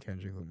and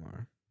Kendrick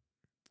Lamar.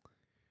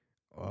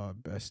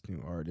 Best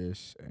New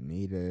Artist,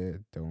 Anita,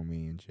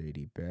 Domi and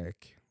JD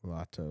Beck,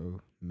 Lotto,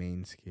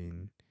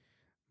 Mainskin,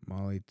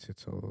 Molly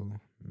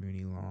Tittle,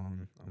 Mooney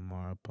Long,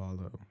 Amar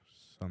Apollo,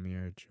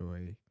 Samir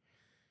Joy,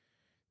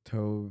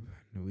 Tobe,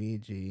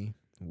 Luigi,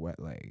 Wet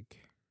Leg.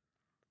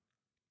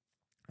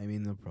 I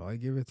mean, they'll probably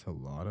give it to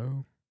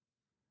Lotto.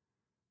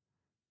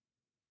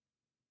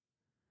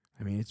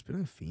 I mean, it's been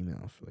a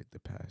female for like the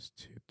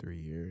past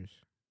 2-3 years.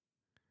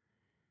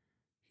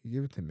 You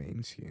give it to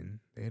Mainskin.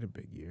 They had a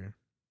big year.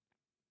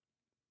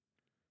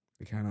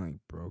 They kind of like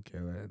broke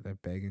it.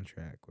 That begging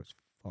track was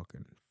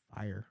fucking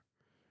fire.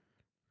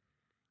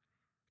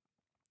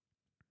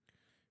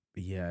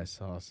 But yeah, I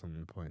saw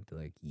someone point to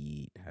like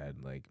Yeet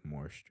had like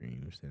more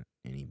streams than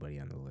anybody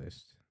on the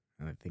list.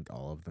 And I think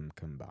all of them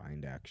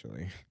combined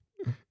actually.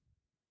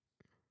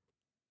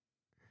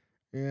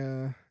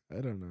 Yeah,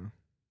 I don't know.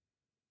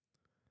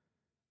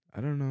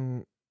 I don't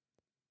know.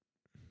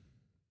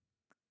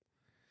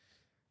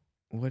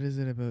 What is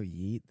it about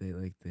Yeet they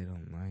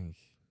don't like?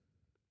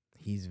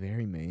 He's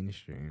very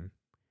mainstream.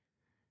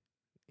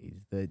 He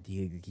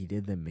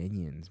did the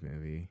Minions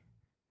movie.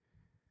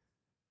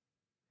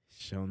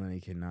 Shown that he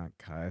cannot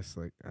cuss.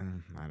 Like I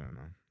don't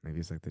know. Maybe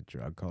it's like the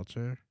drug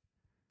culture.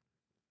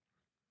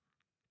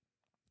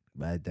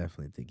 But I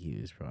definitely think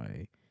he was probably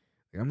like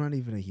I'm not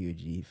even a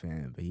huge Yeet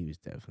fan, but he was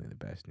definitely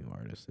the best new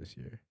artist this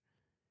year.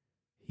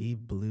 He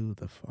blew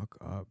the fuck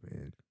up,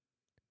 man.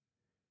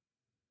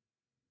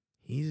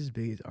 He's as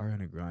big as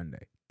Ariana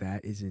Grande.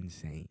 That is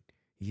insane.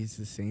 He gets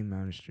the same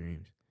amount of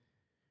streams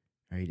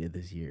he did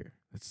this year.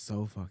 That's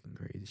so fucking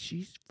crazy.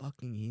 She's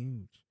fucking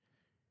huge.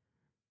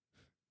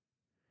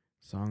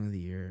 Song of the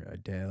year,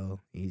 Adele,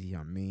 Easy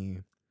on Me,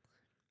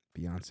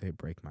 Beyonce,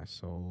 Break My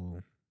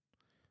Soul,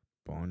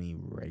 Bonnie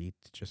Raitt,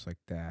 Just Like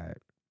That,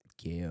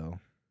 Gail,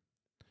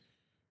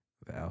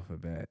 The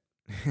Alphabet,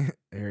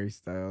 Harry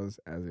Styles,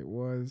 As It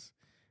Was,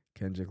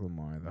 Kendrick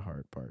Lamar, The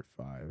Heart Part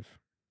 5.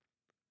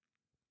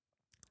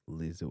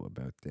 Lizzo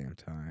About Damn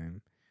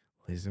Time.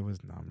 Lizzo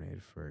was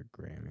nominated for a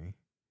Grammy.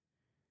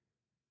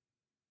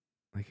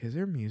 Like, is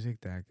her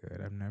music that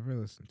good? I've never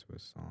listened to a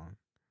song.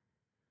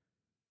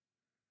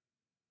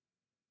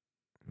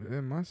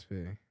 It must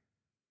be.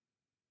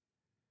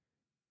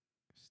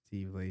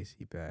 Steve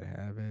Lacy, Bad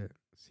Habit,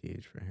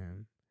 CH for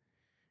him.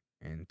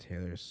 And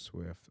Taylor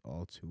Swift,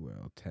 All Too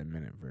Well,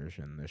 10-minute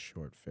version, the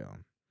short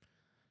film.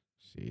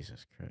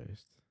 Jesus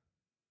Christ.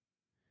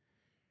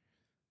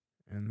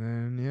 And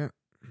then, yeah,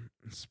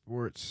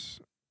 sports.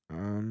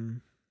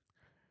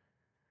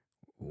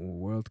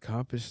 World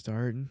Cup is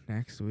starting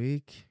next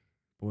week.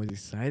 Boys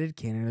excited.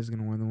 Canada's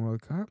going to win the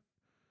World Cup.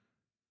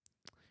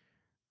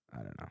 I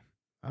don't know.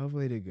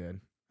 Hopefully they do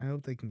good. I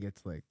hope they can get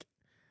to, like,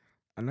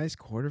 a nice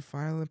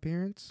quarterfinal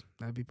appearance.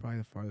 That'd be probably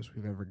the farthest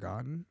we've ever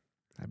gotten.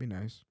 That'd be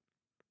nice.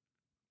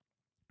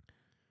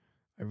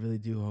 I really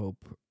do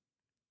hope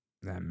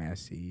that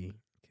Messi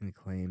can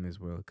claim his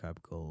World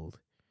Cup gold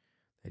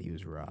that he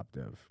was robbed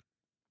of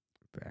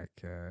back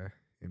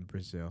in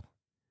Brazil.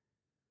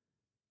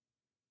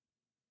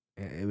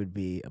 It would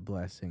be a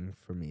blessing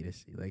for me to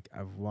see. Like,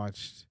 I've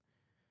watched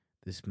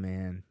this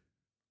man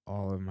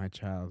all of my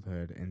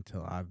childhood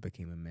until I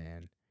became a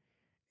man.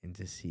 And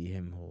to see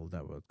him hold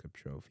that World Cup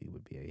trophy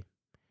would be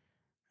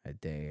a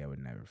day I would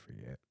never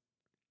forget.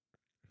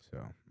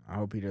 So, I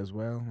hope he does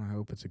well. I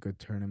hope it's a good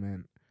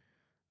tournament.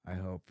 I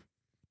hope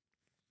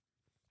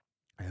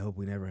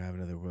we never have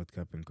another World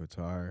Cup in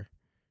Qatar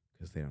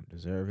because they don't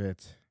deserve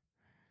it.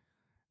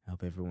 I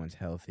hope everyone's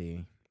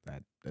healthy.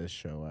 That does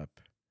show up.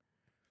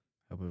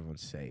 I hope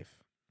everyone's safe.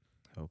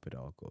 I hope it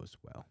all goes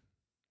well.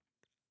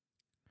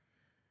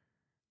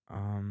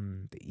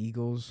 The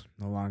Eagles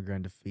no longer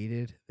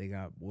undefeated. They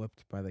got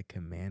whooped by the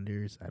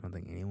Commanders. I don't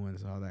think anyone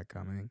saw that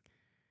coming.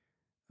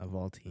 Of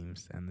all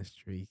teams to end the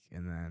streak.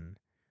 And then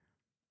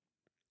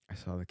I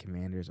saw the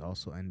Commanders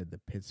also ended the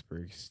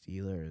Pittsburgh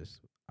Steelers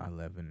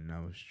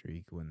 11-0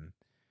 streak when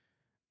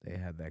they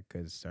had that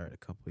good start a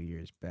couple of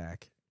years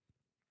back.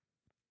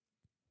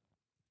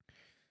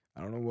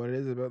 I don't know what it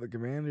is about the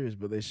Commanders,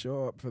 but they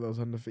show up for those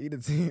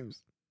undefeated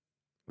teams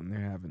when they're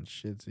having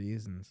shit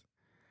seasons.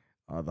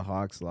 The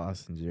Hawks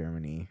lost in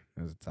Germany.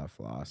 It was a tough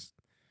loss.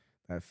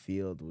 That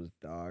field was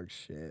dog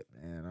shit,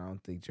 and I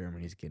don't think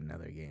Germany's getting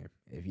another game.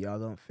 If y'all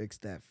don't fix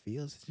that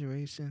field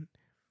situation,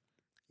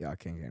 y'all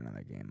can't get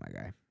another game, my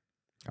guy.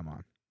 Come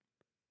on.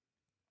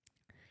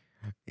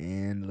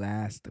 And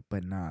last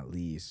but not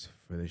least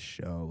for the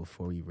show,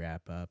 before we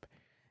wrap up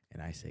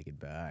and I say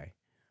goodbye,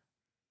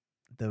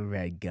 the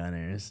Red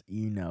Gunners.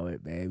 You know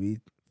it, baby.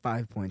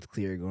 5 points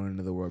clear going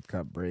into the World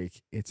Cup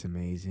break. It's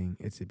amazing.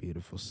 It's a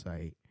beautiful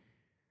sight.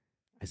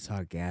 I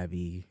saw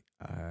Gabriel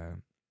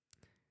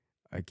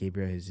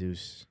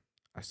Jesus.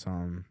 I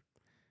saw him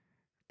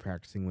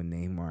practicing with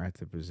Neymar at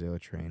the Brazil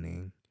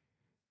training.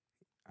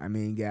 I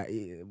mean,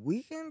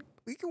 we can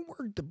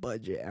work the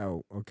budget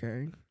out,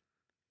 okay?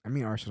 I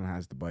mean, Arsenal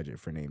has the budget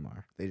for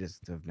Neymar. They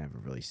just have never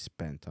really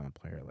spent on a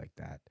player like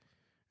that,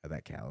 of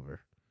that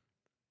caliber.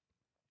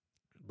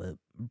 But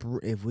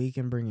if we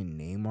can bring in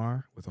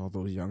Neymar with all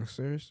those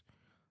youngsters,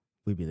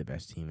 we'd be the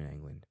best team in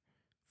England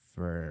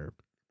for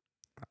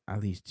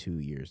at least 2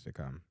 years to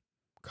come.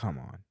 Come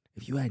on.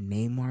 If you add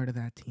Neymar to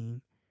that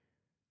team,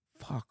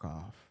 fuck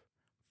off.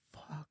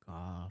 Fuck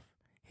off.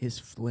 His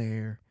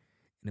flair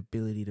and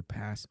ability to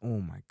pass,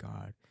 oh my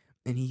God.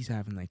 And he's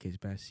having like his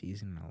best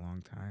season in a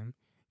long time.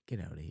 Get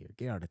out of here.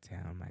 Get out of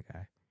town, my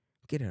guy.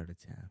 Get out of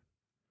town.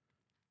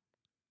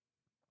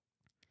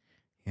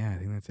 Yeah, I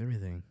think that's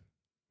everything.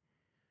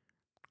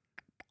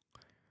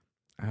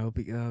 I hope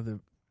you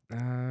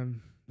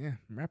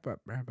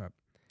wrap up.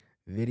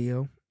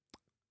 Video.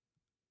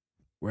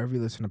 Wherever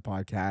you listen to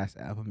podcasts,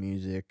 Apple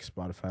Music,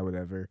 Spotify,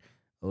 whatever,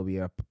 it'll be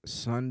up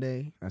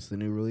Sunday. That's the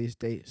new release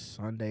date,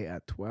 Sunday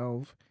at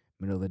 12,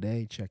 middle of the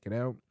day. Check it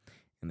out.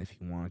 And if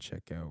you want to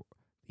check out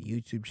the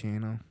YouTube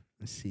channel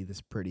and see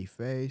this pretty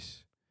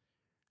face,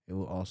 it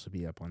will also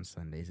be up on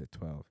Sundays at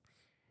 12.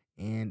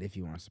 And if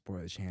you want to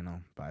support the channel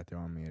by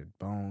throwing me a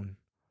bone,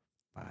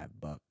 $5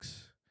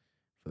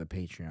 for the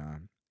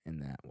Patreon, and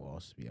that will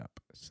also be up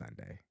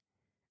Sunday.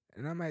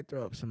 And I might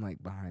throw up some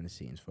like behind the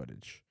scenes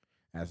footage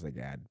as like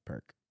ad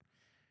perk.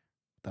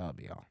 That'll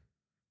be all.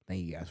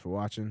 Thank you guys for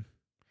watching.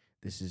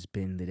 This has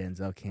been the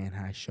Denzel Can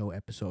High Show,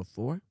 episode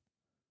 4.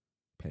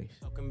 Peace.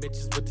 Talking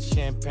bitches with the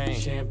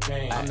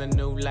champagne. I'm the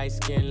new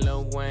light-skinned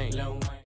Lil Wayne.